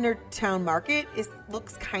Center Town Market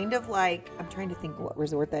looks kind of like, I'm trying to think what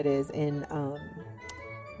resort that is in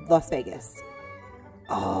Las Vegas.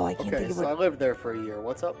 Oh, I can't Okay, think of so I what. lived there for a year.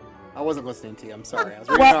 What's up? I wasn't listening to you. I'm sorry. I was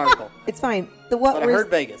reading an article. It's fine. But I heard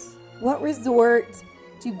Vegas. What resort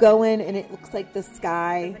do you go in and it looks like the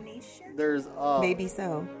sky? Venetian? There's Maybe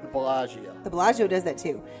so. the Bellagio. The Bellagio does that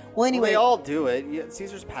too. Well, Well, anyway. they all do it.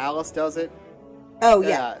 Caesar's Palace does it. Oh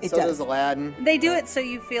yeah, it so does. does Aladdin. They do it so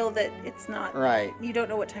you feel that it's not Right. You don't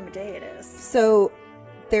know what time of day it is. So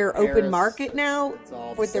their Paris, open market now it's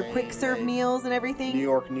all with the their quick same. serve They- meals and everything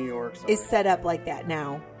New York. Sorry. is set up like that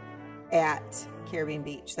now at Caribbean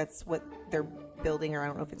Beach. That's what they're building, or I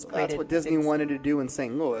don't know if it's created. That's what Disney wanted to do in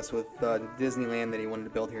St. Louis with Disneyland that he wanted to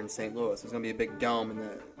build here in St. Louis. It was going to be a big dome,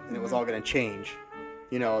 and it was all going to change.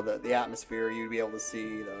 You know, the atmosphere. You'd be able to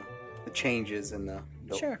see the changes in the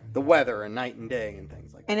Sure. the weather and night and day and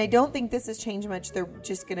things like that. And I don't think this has changed much. They're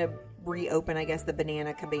just going to reopen, I guess, the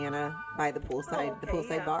Banana Cabana by the poolside, the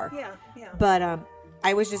poolside bar. Yeah. But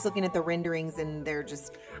I was just looking at the renderings, and they're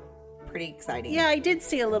just pretty exciting. Yeah, I did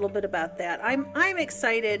see a little bit about that. I'm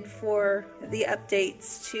excited for the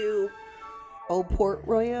updates to. Old Port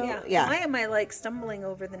Royal. Yeah. Why am I like stumbling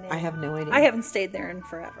over the name? I have no idea. I haven't stayed there in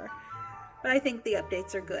forever, but I think the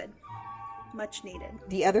updates are good, much needed.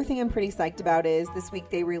 The other thing I'm pretty psyched about is this week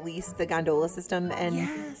they released the gondola system and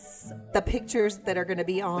Yes. the pictures that are going to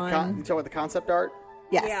be on. You talking about the concept art?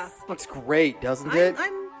 Yes. Yeah. Looks great, doesn't it?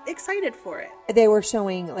 I'm excited for it. They were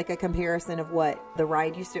showing like a comparison of what the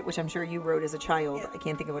ride used to, which I'm sure you rode as a child. Yeah. I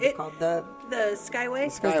can't think of what it's called. The The Skyway.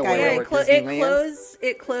 Skyway Skyway. over at It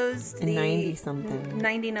Disneyland. closed in the 90 something.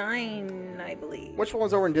 99, I believe. Which one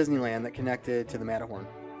was over in Disneyland that connected to the Matterhorn?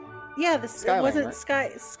 Yeah, Skyway, was it right?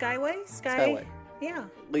 Skyway? Skyway. Yeah.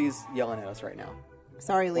 Lee's yelling at us right now.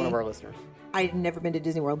 Sorry, Lee. One of our listeners. I'd never been to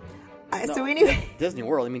Disney World. No, So anyway, Disney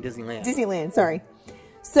World. I mean Disneyland. Disneyland. Sorry.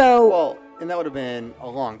 So Well, and that would have been a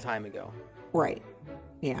long time ago. right,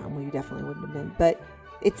 yeah, we definitely wouldn't have been, but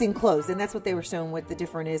it's enclosed, and that's what they were showing. What the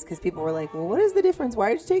difference is, because people were like, "Well, what is the difference?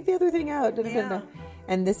 Why did you take the other thing out?" Da, da, da, da. Yeah.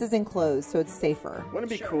 And this is enclosed, so it's safer.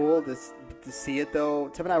 Wouldn't it be cool to see it though?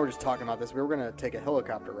 Tim and I were just talking about this. We were gonna take a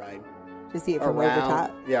helicopter ride To see it from over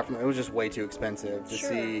top. Yeah, it was just way too expensive to Sure.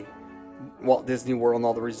 see Walt Disney World and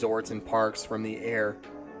all the resorts and parks from the air.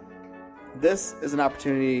 This is an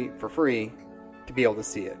opportunity for free to be able to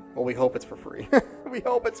see it. Well, we hope it's for free. We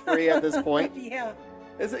hope it's free at this point. Yeah.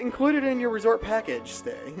 Is it included in your resort package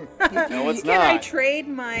stay? No, it's Can I not. trade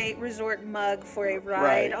my resort mug for a ride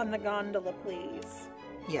Right. on the gondola, please?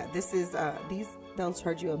 Yeah, this is they'll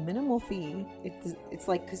charge you a minimal fee. It's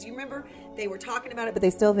like, because you remember they were talking about it, but they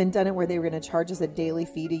still haven't done it where they were going to charge us a daily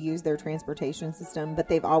fee to use their transportation system. But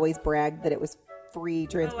they've always bragged that it was free Oh, I do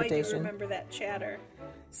transportation. remember that chatter.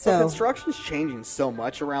 So So construction's changing so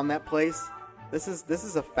much around that place. This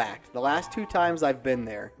is a fact. The last 2 times I've been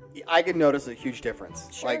there, I could notice a huge difference.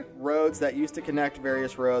 Sure. Like roads that used to connect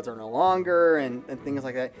various roads are no longer, and things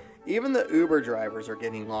like that. Even the Uber drivers are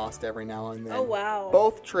getting lost every now and then. Oh, wow.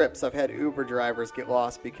 Both trips I've had Uber drivers get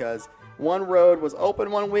lost because one road was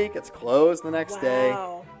open one week, it's closed the next day.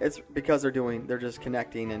 Wow. It's because they're just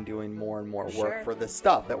connecting and doing more and more work Sure. for the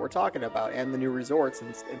stuff that we're talking about and the new resorts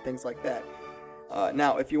and things like that.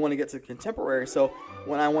 Now, if you want to get to contemporary, so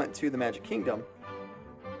when I went to the Magic Kingdom,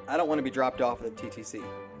 I don't want to be dropped off at the TTC.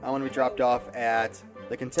 I want to be dropped off at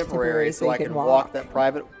the Contemporary so I can walk that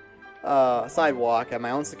private sidewalk at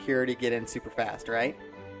my own security, get in super fast, right?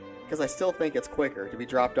 Because I still think it's quicker to be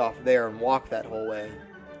dropped off there and walk that whole way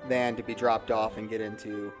than to be dropped off and get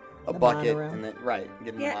into a The bucket monorail. and then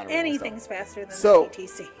get in the Yeah, monorail and stuff. anything's faster than So- the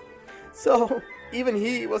TTC. So even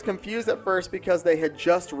he was confused at first because they had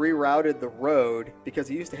just rerouted the road because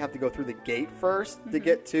he used to have to go through the gate first to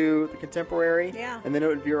get to the Contemporary. Yeah. And then it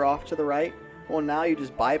would veer off to the right. Well, now you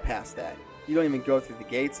just bypass that. You don't even go through the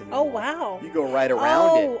gates anymore. Oh, wow. You go right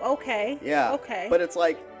around it. Oh, okay. Yeah. Okay. But it's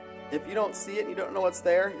like, if you don't see it and you don't know what's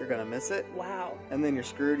there, you're going to miss it. Wow. And then you're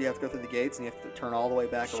screwed. You have to go through the gates and you have to turn all the way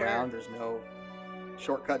back Sure. around. There's no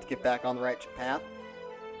shortcut to get back on the right path.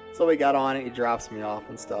 So we got on it. He drops me off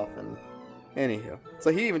and stuff. And anywho,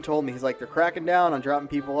 so he even told me, he's like, they're cracking down on dropping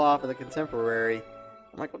people off at the Contemporary.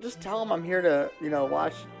 I'm like, well, just tell them I'm here to,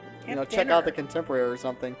 watch, Have check out the dinner. Contemporary or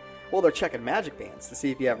something. Well, they're checking Magic Bands to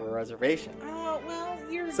see if you have a reservation. Oh, well,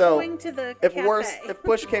 you're So, going to the If cafe. if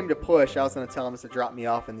push came to push, I was going to tell him to drop me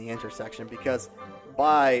off in the intersection because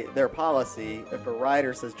by their policy, if a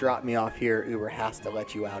rider says drop me off here, Uber has to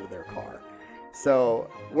let you out of their car. So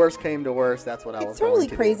worst came to worst, that's what I was it's going totally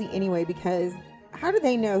to crazy anyway, because how do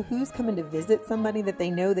they know who's coming to visit somebody that they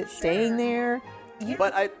know that's staying there? do.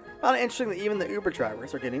 But I found it interesting that even the Uber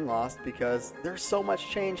drivers are getting lost because there's so much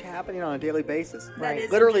change happening on a daily basis. That is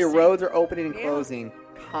Literally, interesting. roads are opening and Yeah. closing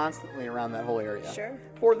constantly around that whole area. Sure.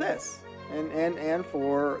 For this and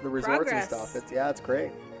for the resorts Progress. and stuff. It's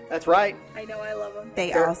great. That's right. I know, I love them.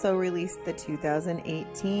 They Sure. also released the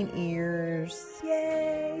 2018 ears.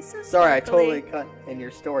 Yay. So Sorry, I sparkly. totally cut in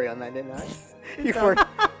your story on that, didn't I? You weren't,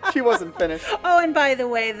 She wasn't finished. Oh, and by the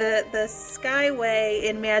way, the Skyway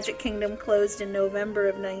in Magic Kingdom closed in November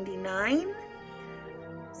of '99.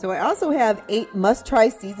 So I also have 8 must-try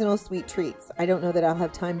seasonal sweet treats. I don't know that I'll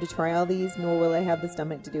have time to try all these, nor will I have the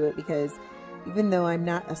stomach to do it, because even though I'm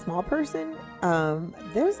not a small person,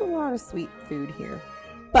 there's a lot of sweet food here.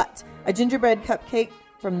 But a gingerbread cupcake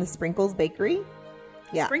from the Sprinkles Bakery.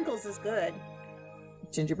 Yeah, Sprinkles is good,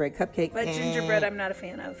 gingerbread cupcake. but gingerbread I'm not a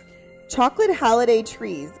fan of. Chocolate holiday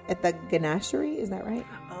trees at the Ganachery. Is that right?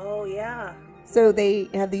 Oh, yeah. So they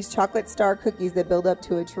have these chocolate star cookies that build up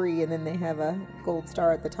to a tree, and then they have a gold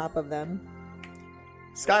star at the top of them.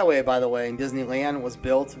 Skyway, by the way, in Disneyland was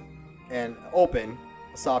built and open,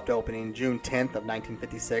 a soft opening, June 10th of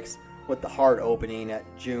 1956, with the hard opening at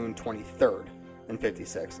June 23rd in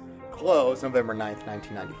 56. Closed November 9th,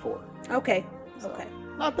 1994. Okay.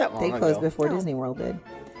 Not that long They ago. closed before No. Disney World did.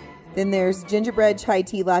 Then there's gingerbread chai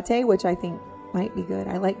tea latte, which I think might be good.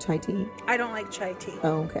 I like chai tea. I don't like chai tea.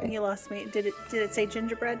 Oh, okay. You lost me. Did it say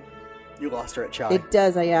gingerbread? You lost her at Chai. It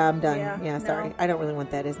does. I'm done. Yeah, Yeah, sorry. no. I don't really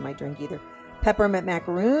want that as my drink either. Peppermint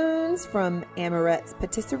macaroons from Amorette's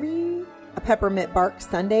Patisserie. A peppermint bark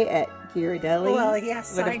sundae at Ghirardelli. Well, yeah, But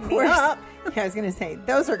sign me up. Yeah, I was going to say,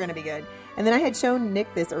 those are going to be good. And then I had shown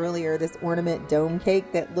Nick this earlier, this ornament dome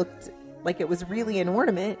cake that looked like it was really an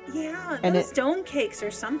ornament. Yeah, And those it- dome cakes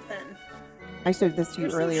or something. I showed this to you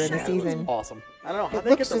They're so earlier in the shiny. season. Awesome. I don't know how It they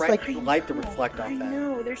looks get the just right like- light to reflect off I that.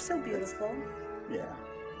 know, they're so beautiful. Yeah.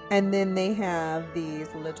 And then they have these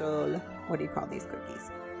little, what do you call these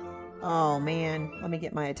cookies? Oh man, let me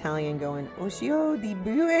get my Italian going. Oshio di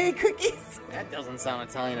Bue cookies. That doesn't sound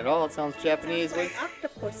Italian at all. It sounds Japanese. Like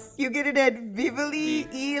octopus. You get it at Vivoli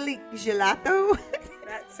Il Gelato.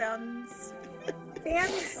 That sounds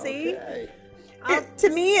fancy. Okay. To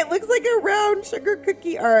me, it looks like a round sugar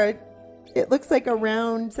cookie, or it looks like a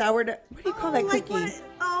round sourdough. What do you call that like cookie? what-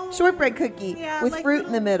 oh, Shortbread cookie Yeah, with like fruit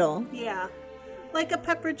in the middle. Yeah, like a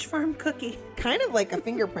Pepperidge Farm cookie. Kind of like a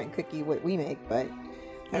fingerprint cookie, what we make, but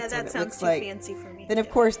that's Yeah, that what it sounds looks too like. fancy for me. Then, of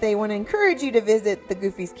course, they want to encourage you to visit the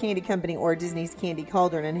Goofy's Candy Company or Disney's Candy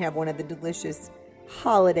Cauldron and have one of the delicious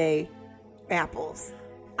holiday apples.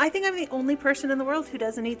 I think I'm the only person in the world who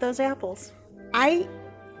doesn't eat those apples. I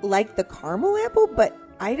like the caramel apple, but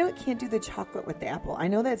I can't do the chocolate with the apple. I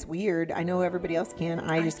know that's weird. I know everybody else can.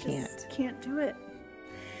 I just can't. Can't do it.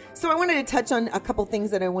 So I wanted to touch on a couple things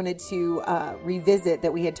that I wanted to revisit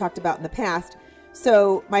that we had talked about in the past.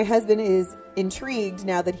 So my husband is intrigued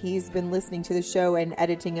now that he's been listening to the show and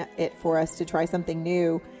editing it for us to try something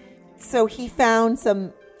new. So he found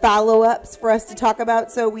some follow-ups for us to talk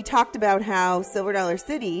about. So we talked about how Silver Dollar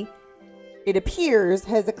City, it appears,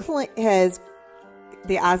 has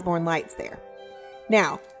the Osborne lights there.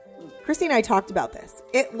 Now, Christy and I talked about this.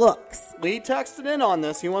 It looks... Lee texted in on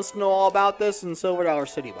this. He wants to know all about this in Silver Dollar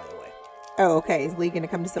City, by the way. Oh, okay. Is Lee going to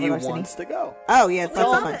come to Silver He Dollar City? wants to go. Oh, yeah. It's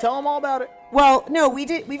lots of fun. Tell him all about it. Well, no, we've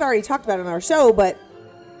already talked about it on our show, but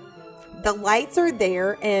the lights are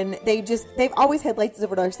there, and they've always had lights at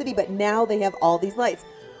Silver Dollar City, but now they have all these lights.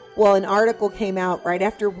 Well, an article came out right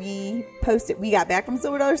after we posted. We got back from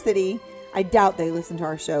Silver Dollar City. I doubt they listened to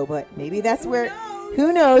our show, but maybe that's where.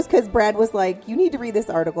 Who knows? Because Brad was like, "You need to read this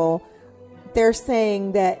article." They're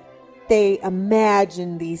saying that they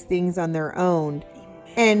imagine these things on their own,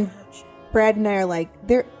 and Brad and I are like,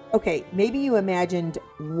 "They're okay. Maybe you imagined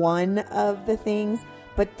one of the things,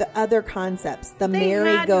 but the other concepts, the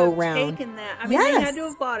merry-go-round." Taken that. I mean, they had to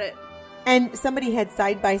have bought it. And somebody had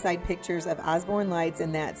side-by-side pictures of Osborne lights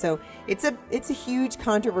and that. So it's a huge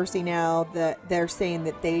controversy now that they're saying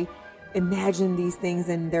that they imagine these things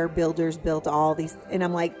and their builders built all these. And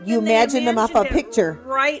I'm like, you And they imagine them off a imagined it picture.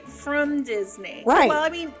 right from Disney. Right. Well, I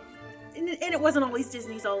mean, and it wasn't always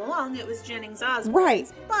Disney's all along. It was Jennings Osborne. Right.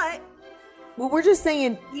 But Well, we're just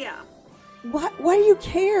saying, yeah, why do you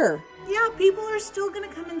care? yeah, people are still going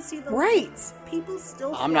to come and see the Right. lights. People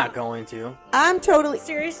still. I'm not going to. I'm totally.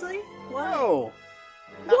 Seriously? Why? No.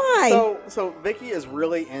 Why? So Vicky is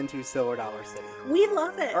really into Silver Dollar City. We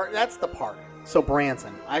love it. Or that's the park. So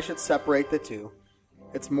Branson. I should separate the two.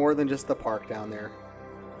 It's more than just the park down there.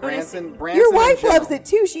 Branson. Your wife in loves general. it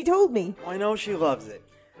too. She told me. I know she loves it.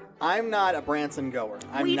 I'm not a Branson goer.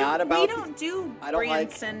 I'm we not don't, about We don't do I don't like-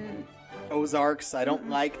 Branson. Ozarks. I don't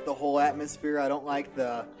like the whole atmosphere. I don't like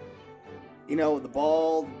the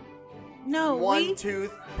bald No, one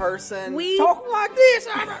tooth person. we- talk like this.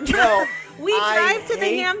 No, we I drive to the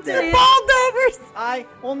hate Hamptons. that.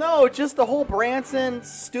 No, just the whole Branson,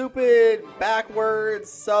 stupid, backwards,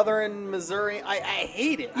 southern Missouri. I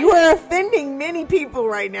hate it. You are offending many people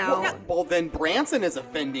right now. Well, then Branson is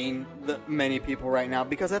offending many people right now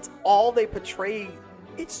because that's all they portray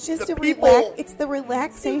It's just The a people- it's the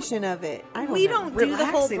relaxation of it. I don't We know. don't do the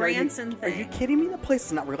whole Relaxing? Are you- Branson Are you thing. kidding me? The place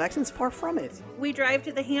is not relaxing. It's far from it. We drive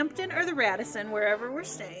to the Hampton or the Radisson, wherever we're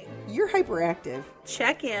staying, You're hyperactive.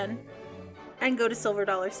 check in, and go to Silver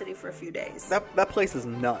Dollar City for a few days. That place is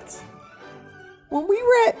nuts. When we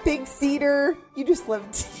were at Big Cedar, you just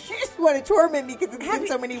loved. You just want to torment me because it's been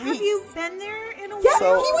so many weeks. Have you been there in a while? Yeah,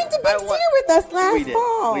 So, he went to I Big wa- Cedar with us last we did.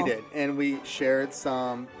 fall. We did, and we shared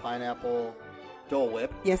some pineapple Dole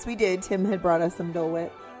Whip. Yes, we did. Tim had brought us some Dole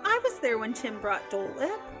Whip. I was there when Tim brought Dole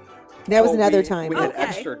Whip. That was Oh, another we- time. We had Okay.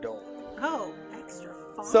 extra Dole. Oh, extra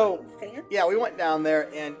fun. So, fancy. yeah, we went down there,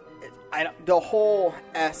 and the whole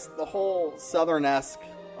southern-esque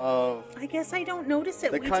of I guess I don't notice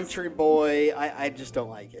it. the we country boy, I just don't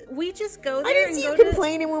like it. Just, we just go there I didn't and see go you to.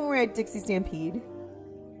 complaining when we were at Dixie Stampede.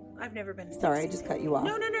 I've never been. To Sorry, I Dixie. just cut you off.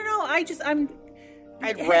 No.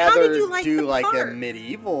 I'd How rather did you like do the like a park?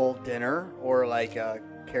 medieval dinner or like a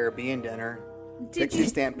Caribbean dinner. Did Dixie you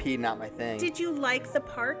Stampede, not my thing. did you like the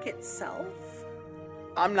park itself?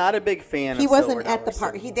 I'm not a big fan He of wasn't Silver at the Dollar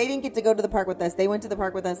park. City. They didn't get to go to the park with us. They went to the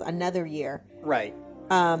park with us another year. Right.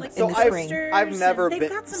 Like So in the I've- spring. I've never They've been-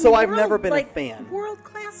 got some so I've never been a like, fan. World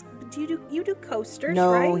class. Do you do coasters?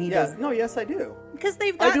 No, right? he Yeah. doesn't. No, yes, I do. Because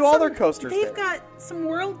they've I got do all some- their coasters They've there. got some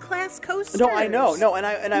world class coasters. No, I know. No, and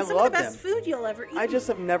I some love of the best them. food you'll ever eat. I just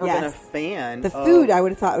have never been a Yes. fan. The of- food, I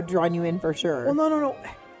would have thought would draw you in for sure. Well, no.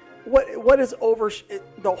 What is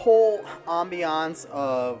the whole ambiance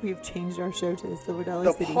of We've changed our show to the Silver Dollar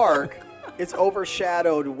the City. park? It's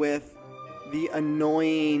overshadowed with the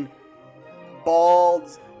annoying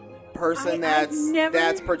bald person I've never-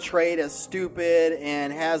 that's portrayed as stupid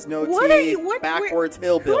and has no What teeth, are you? What? backwards Who are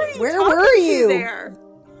hillbilly. you Where talking were to you? there?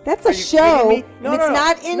 That's Are a you show, kidding me? No, and no, it's no.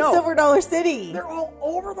 not in No. Silver Dollar City. They're all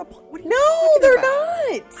over the place. What are you No, talking they're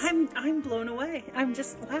about? not. I'm blown away. I'm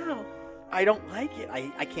just wow. I don't like it.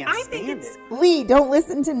 I can't I stand think it's it. Lee, don't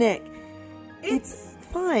listen to Nick. it's It's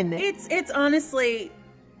fun. it's honestly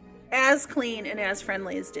as clean and as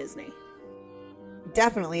friendly as Disney.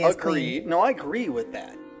 Definitely as Agreed. clean. No, I agree with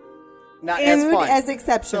that. Not Food as fun. as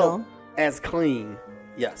exceptional. So, as clean,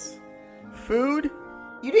 yes. Food,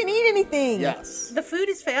 You didn't eat anything. yes. The food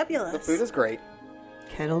is fabulous. The food is great.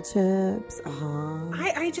 Kettle chips.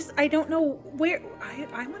 I don't know where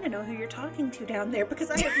I want to know who you're talking to down there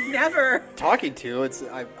because I have never. Talking to,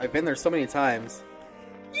 I've been there so many times.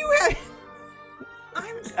 You had.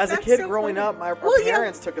 As a That's kid so growing funny. up, our Well, yeah,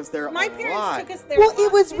 parents took us there My a parents lot. took us there. Well, a it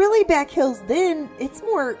lot, was too. really back hills then. It's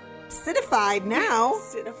more citified now.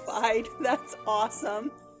 Citified. That's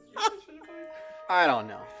awesome. I don't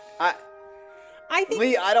know. I think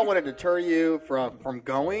Lee, I don't want to deter you from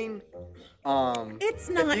going. it's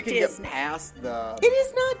If not you can Disney. get past the It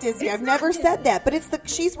is not Disney. It's I've not never Disney. said that, but it's the.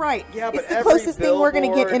 She's right. yeah, but it's the every closest thing we're going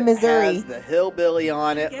to get in billboard Missouri. has the hillbilly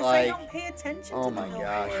on it. Guess like, I don't pay attention oh to my the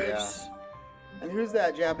gosh, billboards. yeah. And who's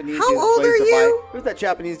that Japanese How dude that old plays are the you? Who's that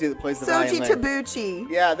Japanese dude that plays the Soji violin? Tabuchi.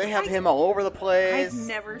 Yeah, they have him all over the place. I've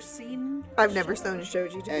never seen. I've never seen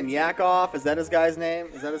Shoji Tabuchi. And Yakov, is that his guy's name?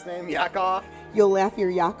 Is that his name? Yakov? You'll laugh your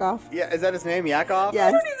yak off. Yeah, is that his name? Yakov? Yes.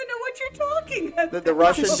 I don't even know what you're talking about. The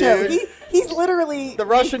Russian Show. dude? He's literally. The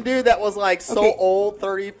Russian dude that was like so Okay. old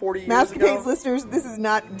 30, 40 years Mousecapades ago? listeners, this is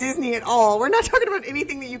not Disney at all. We're not talking about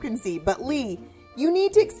anything that you can see. But Lee, you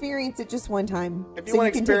need to experience it just one time. If you so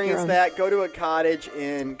want to can take your experience own. that, go to a cottage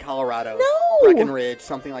in Colorado. No! Breckenridge,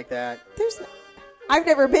 something like that. I've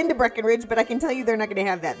never been to Breckenridge, but I can tell you they're not going to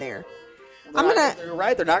have that there. You're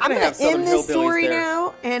right, they're not I'm going to going have to Southern end this hillbillies story there.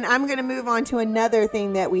 now, and I'm going to move on to another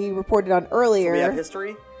thing that we reported on earlier. We have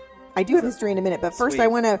history? I do have history in a minute, but first Sweet. I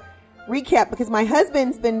want to recap because my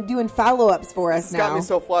husband's been doing follow-ups for us It's now. got me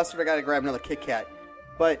so flustered I got to grab another Kit Kat.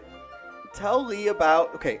 But tell Lee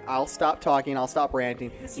about... Okay, I'll stop talking. I'll stop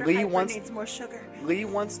ranting. Mr. Lee Hyper wants needs more sugar. Lee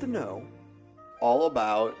wants to know all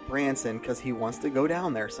about Branson because he wants to go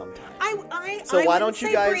down there sometime. I So why wouldn't don't you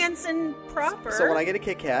say guys- Branson proper? So when I get a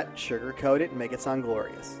Kit Kat, sugarcoat it and make it sound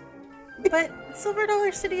glorious. But Silver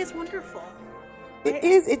Dollar City is wonderful. It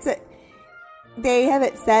is. They have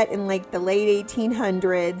it set in like the late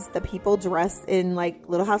 1800s. The people dress in like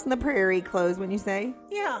Little House on the Prairie clothes, when you say,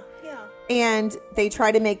 Yeah. and they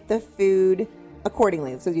try to make the food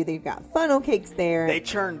accordingly. So they've got funnel cakes there, They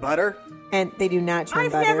churn butter. and they do not churn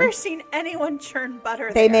I've butter. never seen anyone churn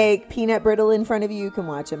butter. They there. make peanut brittle in front of you. You can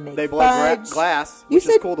watch them make They blow fudge. glass, You which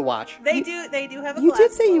is said- cool to watch. They do have a You glass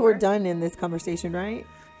did say you were blower. done in this conversation, right?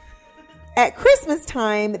 At Christmas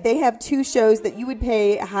time, they have two shows that you would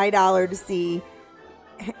pay a high dollar to see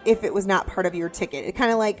if it was not part of your ticket. It's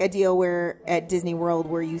kind of like a deal where at Disney World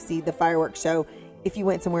where you see the fireworks show. If you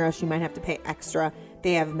went somewhere else, you might have to pay extra.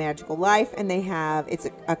 They have Magical Life, and they have it's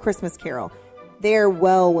a Christmas Carol. they're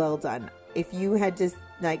well done. If you had to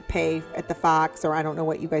like pay at the Fox, or I don't know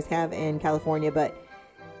what you guys have in California, but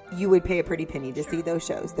you would pay a pretty penny to see those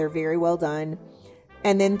shows. They're very well done.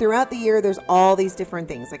 And then throughout the year, there's all these different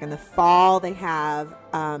things. Like in the fall, they have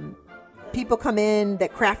people come in,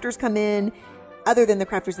 that crafters come in, other than the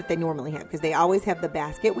crafters that they normally have, because they always have the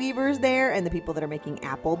basket weavers there and the people that are making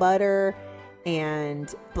apple butter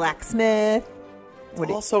and blacksmith.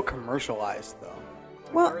 It's also commercialized, though.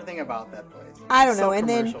 Well, Everything about that place. I don't So know. And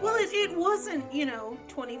then, commercialized. Well, it wasn't,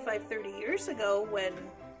 25, 30 years ago when,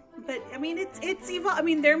 but I mean, it's evolved. I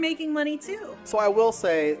mean, they're making money too. So I will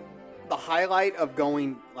say, the highlight of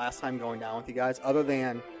last time going down with you guys, other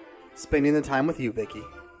than spending the time with you, Vicky,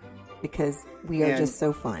 because we are And- just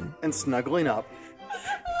so fun. and snuggling up,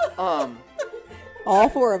 All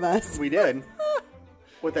four of us. we did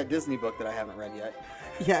with that Disney book that I haven't read yet.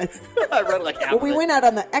 Yes. I read like half Well, of we it. went out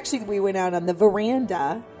on the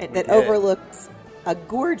veranda that did. overlooked a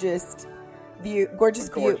gorgeous view. Gorgeous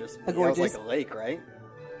view. Gorgeous. A Yeah, it gorgeous. was like a lake, right?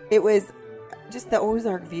 It was just the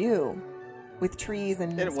Ozark view with trees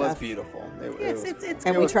and It stuff. was beautiful. It Yes, was- it's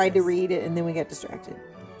And It we was tried to nice. read it, and then we got distracted.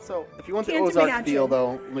 So if you want the Can't Ozark imagine. feel,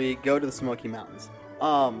 though, Lee, go to the Smoky Mountains.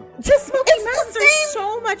 Just Smoky it's Mountains the are same.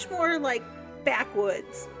 so much more like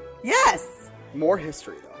backwoods. Yes. More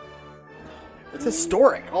history, though. It's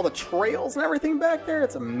historic. All the trails and everything back there.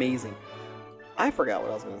 It's amazing. I forgot what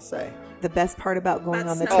I was going to say. The best part about going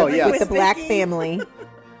About on the snow trip yeah. with the with Black Vicky. family.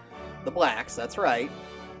 The Blacks, that's right.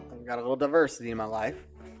 I've got a little diversity in my life.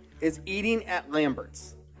 Is eating at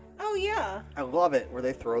Lambert's. Oh yeah, I love it where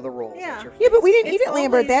they throw the rolls Yeah. at your Yeah, but we didn't It's eat at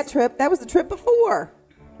Lambert always- that trip. That was the trip before.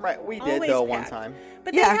 Right, we did, always though, one packed. time.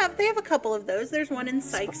 But Yeah. they have a couple of those. There's one in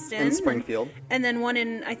Sykeston, In Springfield. and then one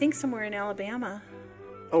in I think somewhere in Alabama.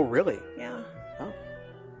 Oh, really? Yeah. Oh.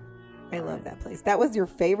 I love that place. That was your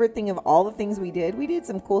favorite thing of all the things we did. We did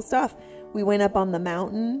some cool stuff. We went up on the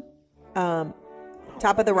mountain,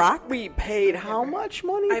 top of the rock. We paid how much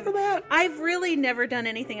money for that? I've really never done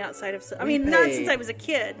anything outside of. I We mean, not paid- since I was a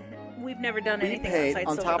kid. We've never done We anything paid, outside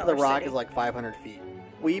on Silver top of the Dollar rock City. is like 500 feet.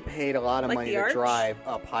 We paid a lot of Like money the to arch? drive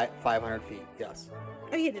up 500 feet, yes.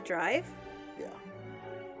 Oh, you had to drive?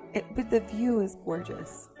 Yeah. But the view is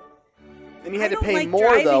gorgeous. And you I had to don't pay like more,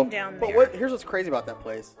 driving though. down But there. here's what's crazy about that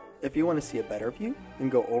place. If you want to see a better view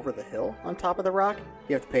and go over the hill on top of the rock,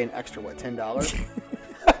 you have to pay an extra, $10?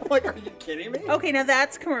 I'm like, are you kidding me? Okay, now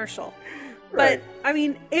that's commercial. Right. But, I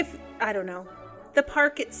mean, I don't know. The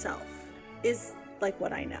park itself is like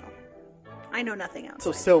what I know. I know nothing else.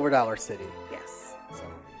 So Silver Dollar City. Yes. So,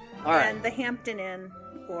 all right. And the Hampton Inn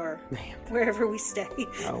or wherever we stay.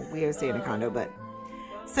 Oh, we have stayed in a condo, but.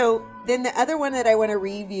 So then the other one that I want to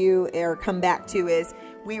review or come back to is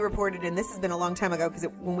we reported, and this has been a long time ago because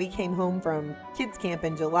when we came home from kids camp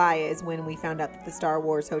in July is when we found out that the Star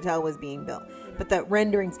Wars hotel was being built. But the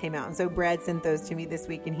renderings came out, and so Brad sent those to me this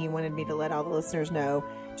week, and he wanted me to let all the listeners know.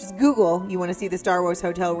 Just Google, you want to see the Star Wars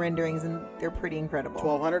hotel renderings, and they're pretty incredible.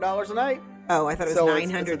 $1,200 a night. Oh, I thought it was So it's-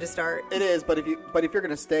 $900 it's a- to start. It is, but if you're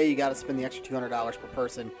gonna stay, you got to spend the extra $200 per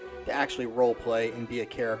person to actually role play and be a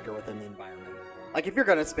character within the environment. Like if you're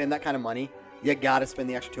gonna spend that kind of money, you got to spend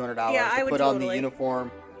the extra $200 Yeah, I to would put on the totally.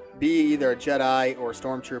 uniform, be either a Jedi or a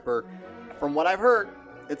Stormtrooper. From what I've heard,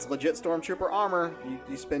 it's legit Stormtrooper armor.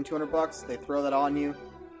 You spend $200, they throw that on you,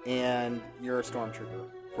 and you're a Stormtrooper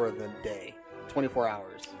for the day, 24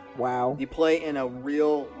 hours. Wow. You play in a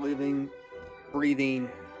real, living, breathing.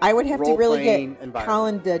 I would have to really role-playing get environment.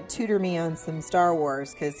 Colin to tutor me on some Star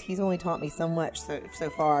Wars because he's only taught me so much so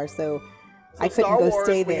far. So I couldn't Star go Wars,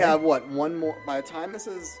 stay we there. have one more. By the time this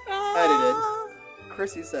is edited,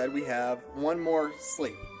 Chrissy said we have one more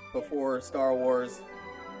sleep before Star Wars.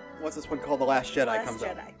 What's this one called? The Last Jedi Last comes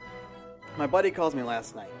Jedi. out. My buddy calls me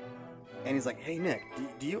last night, and he's like, "Hey Nick,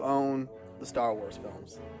 do you own the Star Wars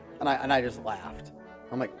films?" And I just laughed.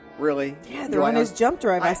 I'm like, "Really? Yeah, Do they're I on own-" his jump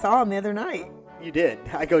drive. I saw him the other night. You did.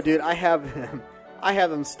 I go, dude, I have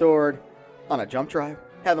them stored on a jump drive.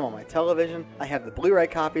 Have them on my television. I have the Blu-ray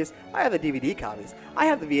copies. I have the DVD copies. I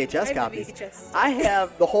have the VHS I have the copies. VHS. I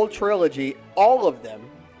have the whole trilogy, all of them.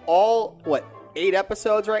 All, 8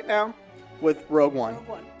 episodes right now with Rogue One. Rogue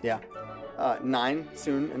One. Yeah. 9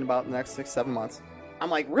 soon in about the next 6-7 months. I'm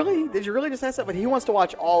like, really? Did you really just ask that? But he wants to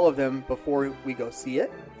watch all of them before we go see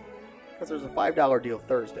it. Because there's a $5 deal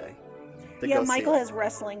Thursday. to Yeah, go see Michael it. has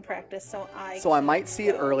wrestling practice, so So I might see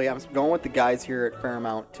it early. I'm going with the guys here at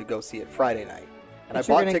Fairmount to go see it Friday night. And But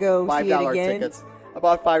I you're bought gonna go see it $5 again? tickets. I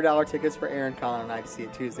bought $5 tickets for Aaron, Colin, and I to see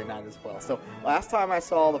it Tuesday night as well. So last time I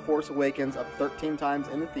saw The Force Awakens up 13 times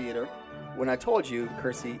in the theater. When I told you,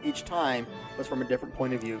 Kersey, each time was from a different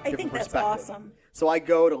point of view, I different think that's perspective. awesome. So I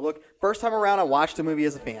go to look. First time around, I watched the movie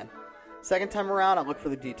as a fan. Second time around, I look for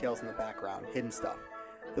the details in the background, hidden stuff.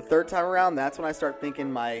 The third time around, that's when I start thinking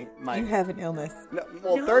my You have an illness.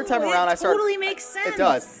 third time around, I start. Totally makes sense. It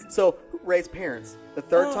does. So, Rey's parents. The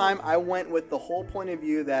third time, I went with the whole point of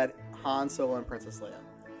view that Han Solo and Princess Leia.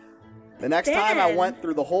 The next time, I went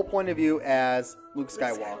through the whole point of view as Luke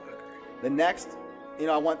Skywalker. The next,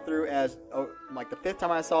 I went through as like the fifth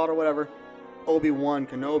time I saw it or whatever, Obi-Wan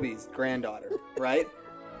Kenobi's granddaughter, right?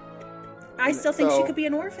 I still think she could be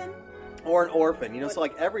an orphan. Or an orphan, so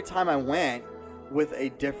like every time I went with a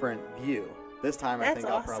different view. This time I think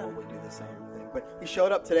I'll probably do the same thing. But he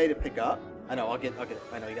showed up today to pick up. I know, I'll get it.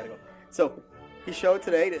 I know you gotta go. So he showed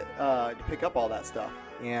today to pick up all that stuff.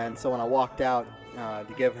 And so when I walked out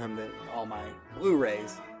to give him all my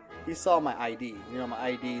Blu-rays, he saw my ID. My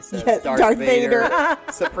ID says Darth Vader,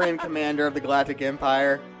 Supreme Commander of the Galactic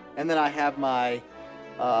Empire. And then I have my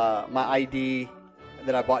ID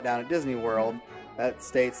that I bought down at Disney World that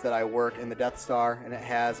states that I work in the Death Star, and it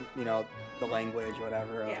has, the language,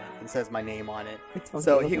 whatever, and says my name on it.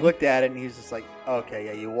 So he looked at it, and he's just like, okay,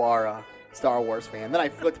 yeah, you are a Star Wars fan. Then I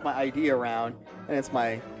flipped my ID around, and it's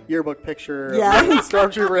my yearbook picture of the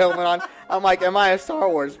Stormtrooper helmet on. I'm like, am I a Star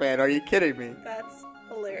Wars fan? Are you kidding me? That's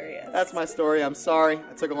hilarious. That's my story. I'm sorry.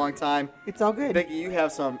 It took a long time. It's all good. Vicky, you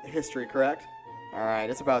have some history, correct? All right,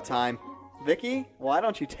 it's about time. Vicky, why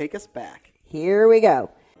don't you take us back? Here we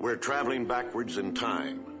go. We're traveling backwards in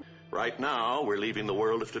time. Right now, we're leaving the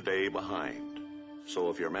world of today behind. So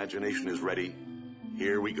if your imagination is ready,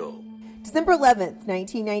 here we go. December 11th,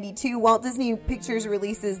 1992, Walt Disney Pictures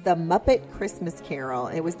releases The Muppet Christmas Carol.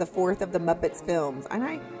 It was the fourth of the Muppets films. And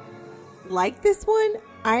I like this one.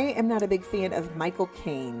 I am not a big fan of Michael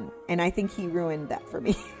Caine, and I think he ruined that for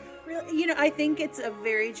me. Really? I think it's a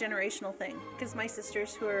very generational thing. Because my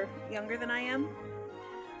sisters, who are younger than I am,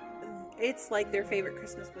 it's like their favorite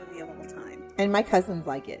Christmas movie of all time. And my cousins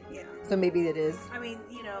like it. Yeah. So maybe it is. I mean,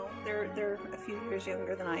 they're a few years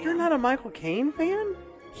younger than I am. You're not a Michael Caine fan?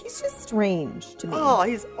 He's just strange to me. Oh,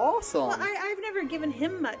 he's awesome. Well, I've never given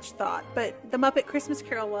him much thought, but The Muppet Christmas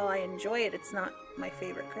Carol, while I enjoy it, it's not my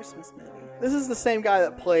favorite Christmas movie. This is the same guy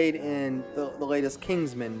that played in the latest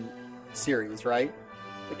Kingsman series, right?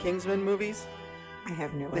 The Kingsman movies? I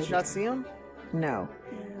have no idea. Did you not see him? No.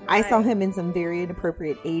 I saw him in some very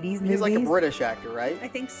inappropriate 80s movies. He's like a British actor, right? I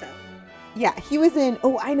think so. Yeah, he was in...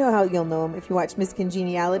 Oh, I know how you'll know him if you watch Miss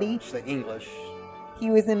Congeniality. The English. He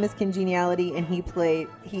was in Miss Congeniality, and he played...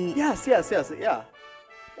 Yes, yeah.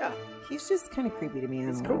 He's just kind of creepy to me.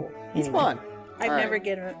 He's cool. Anyway. He's fun. I've never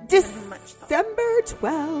given him much thought. December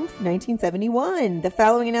 12th, 1971. The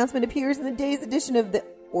following announcement appears in the day's edition of the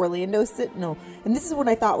Orlando Sentinel. And this is what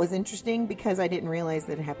I thought was interesting because I didn't realize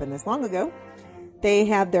that it happened this long ago. They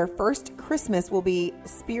have their first Christmas will be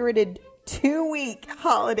spirited 2-week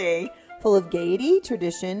holiday full of gaiety,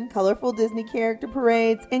 tradition, colorful Disney character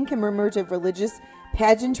parades, and commemorative religious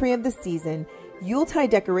pageantry of the season.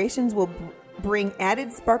 Yuletide decorations will bring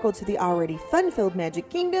added sparkle to the already fun-filled Magic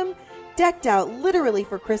Kingdom, decked out literally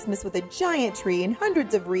for Christmas with a giant tree and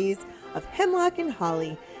hundreds of wreaths of hemlock and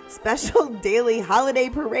holly. Special daily holiday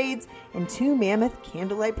parades and 2 mammoth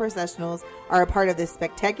candlelight processionals are a part of this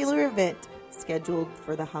spectacular event scheduled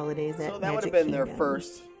for the holidays at Magic Kingdom. So that would have been their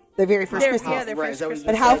first... Their very first Christmas. Yeah, their first Christmas.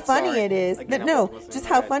 But how funny it is that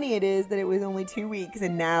how funny it is that it was only 2 weeks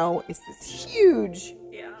and now it's this huge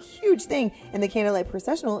thing. And the candlelight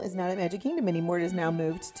processional is not at Magic Kingdom anymore. It is now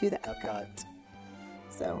moved to the Epcot.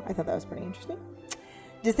 So I thought that was pretty interesting.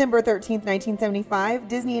 December 13th, 1975,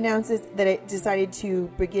 Disney announces that it decided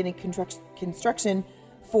to begin construction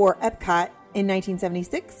for Epcot in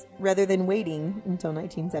 1976 rather than waiting until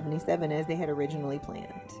 1977 as they had originally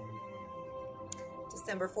planned.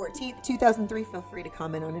 December 14th, 2003. Feel free to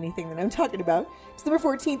comment on anything that I'm talking about. December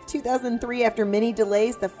 14th, 2003. After many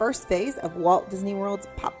delays, the first phase of Walt Disney World's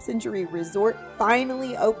Pop Century Resort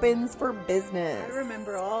finally opens for business. I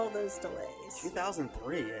remember all those delays.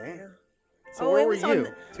 2003, eh? So where were you?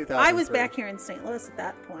 2003. I was back here in St. Louis at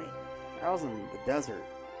that point. I was in the desert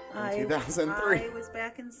in 2003. I was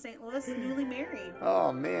back in St. Louis, newly married.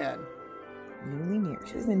 Oh, man. Newly married.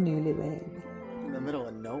 She was a newlywed. In the middle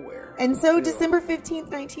of nowhere. And so December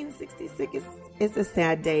 15th, 1966 is a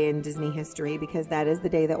sad day in Disney history because that is the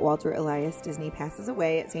day that Walter Elias Disney passes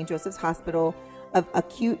away at St. Joseph's Hospital of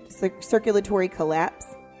acute circulatory collapse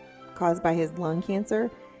caused by his lung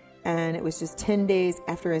cancer. And it was just 10 days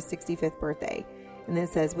after his 65th birthday. And then it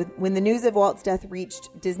says, when the news of Walt's death reached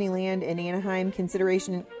Disneyland in Anaheim,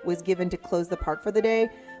 consideration was given to close the park for the day,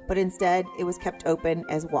 but instead it was kept open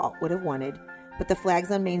as Walt would have wanted. But the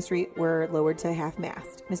flags on Main Street were lowered to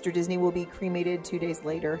half-mast. Mr. Disney will be cremated 2 days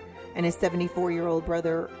later, and his 74-year-old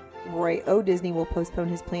brother Roy O. Disney will postpone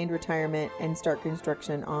his planned retirement and start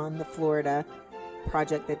construction on the Florida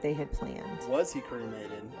project that they had planned. Was he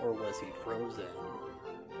cremated or was he frozen?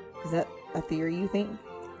 Is that a theory you think?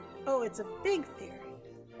 Oh, it's a big theory.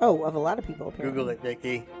 Oh, of a lot of people apparently. Google it,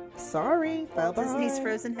 Vicky. Sorry. Disney's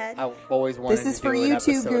frozen head. I've always wanted This is to for do an you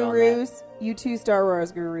two episode on that. gurus, you two Star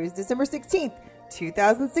Wars gurus. December 16th,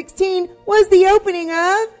 2016 was the opening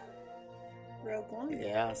of Rogue One.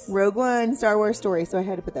 Yes. Rogue One Star Wars story. So I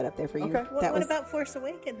had to put that up there for you. Okay. What about Force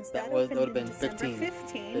Awakens? That opened would have been in December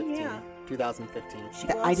 15. Yeah. 2015. She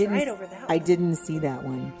I glossed didn't. right over that I one. didn't see that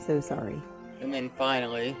one. So sorry. And then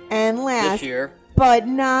finally, And last, this year, but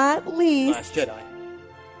not least, Last Jedi.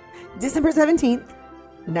 December 17th,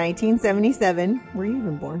 1977. Were you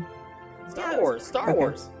even born? Star Wars. Star Okay.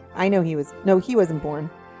 Wars. I know he was. No, he wasn't born.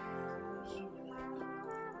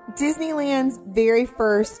 Disneyland's very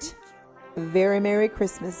first Very Merry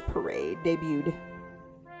Christmas parade debuted.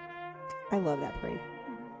 I love that parade.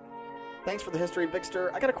 Thanks for the history,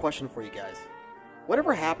 Vixter. I got a question for you guys.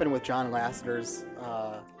 Whatever happened with John Lasseter's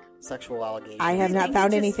sexual allegations? I have I not think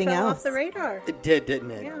found it just anything fell else. off the radar. It did,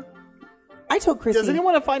 didn't it? Yeah. I told Chrissy. Does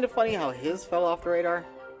anyone find it funny how his fell off the radar?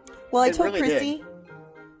 Well, I It told really Chrissy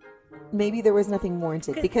maybe there was nothing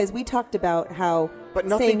warranted because we talked about how. But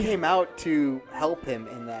nothing saying, came out to help him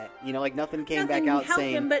in that. You know, like nothing came Nothing back out helped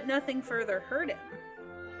saying. him, but nothing further hurt him.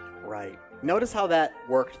 Right. Notice how that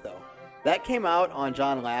worked, though. That came out on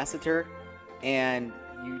John Lasseter, and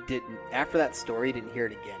you didn't. After that story, you didn't hear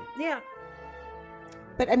it again. Yeah.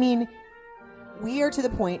 But I mean, we are to the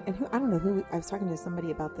point, and I don't know who. I was talking to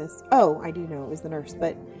somebody about this. Oh, I do know it was the nurse,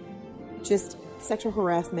 but just sexual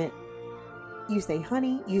harassment. You say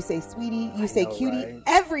honey, you say sweetie, you say know, cutie, right?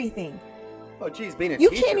 everything. Oh, geez, being a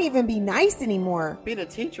You teacher. can't even be nice anymore. Being a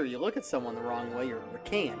teacher, you look at someone the wrong way, you're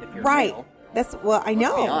canned if you're Right. male. That's well, I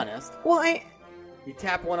know. Let's be honest. Well, You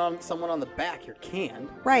tap someone on the back, you're canned.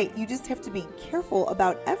 right. You just have to be careful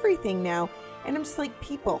about everything now. And I'm just like,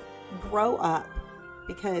 people, grow up,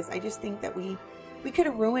 because I just think that we could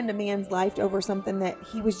have ruined a man's life over something that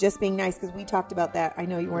he was just being nice. Because we talked about that. I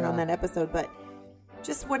know you weren't on that episode, but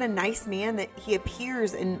just what a nice man that he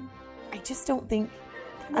appears. And I just don't think.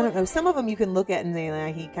 I don't know. Some of them you can look at and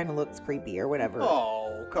say, he kind of looks creepy or whatever.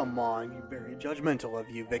 Oh, come on. You're very judgmental of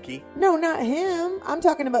you, Vicky. No, not him. I'm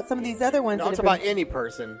talking about some of these other ones. No, that it's have about been- any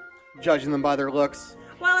person. Judging them by their looks.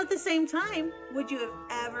 Well, at the same time, would you have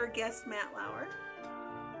ever guessed Matt Lauer?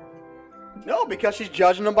 No, because she's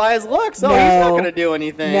judging him by his looks. Oh, No. he's not going to do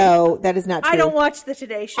anything. No, that is not true. I don't watch the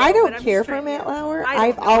Today Show. I but don't I'm care just for trying Matt to- Lauer. I don't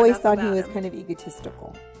I've know always enough thought he about was him. kind of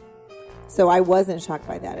egotistical. So I wasn't shocked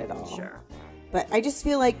by that at all. Sure. But I just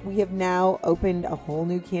feel like we have now opened a whole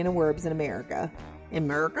new can of worms in America.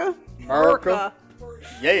 America? America.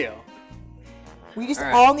 Yeah. We just All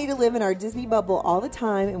right. all need to live in our Disney bubble all the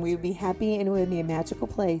time, and we would be happy, and it would be a magical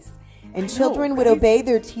place. And children would right? obey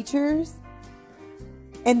their teachers,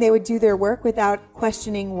 and they would do their work without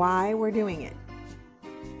questioning why we're doing it.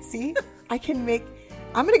 See? I'm going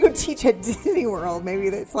to go teach at Disney World. Maybe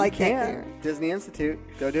that's like that there. Disney Institute.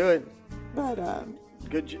 Go do it. But,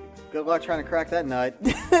 Good luck trying to crack that nut.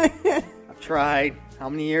 I've tried. How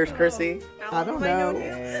many years, Chrissy? I don't know.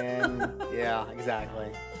 And yeah, exactly.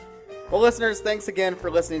 Well, listeners, thanks again for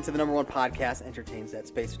listening to the #1 podcast that entertains that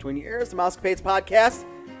space between your ears, the Mousecapades Podcast.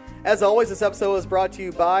 As always, this episode was brought to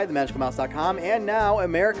you by themagicalmouse.com and now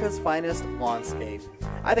America's Finest Lawnscape.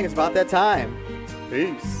 I think it's about that time.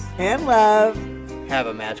 Peace. and love. Have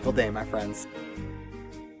a magical day, my friends.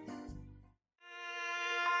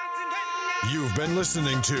 You've been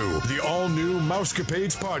listening to the all-new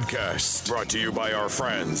Mousecapades Podcast, brought to you by our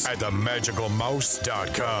friends at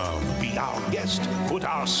themagicalmouse.com. Be our guest. Put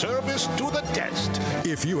our service to the test.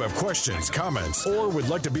 If you have questions, comments, or would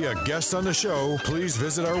like to be a guest on the show, please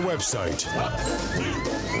visit our website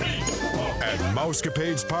at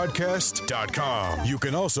mousecapadespodcast.com. You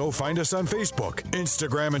can also find us on Facebook,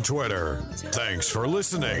 Instagram, and Twitter. Thanks for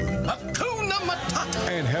listening, Hakuna Matata.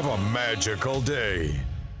 and have a magical day.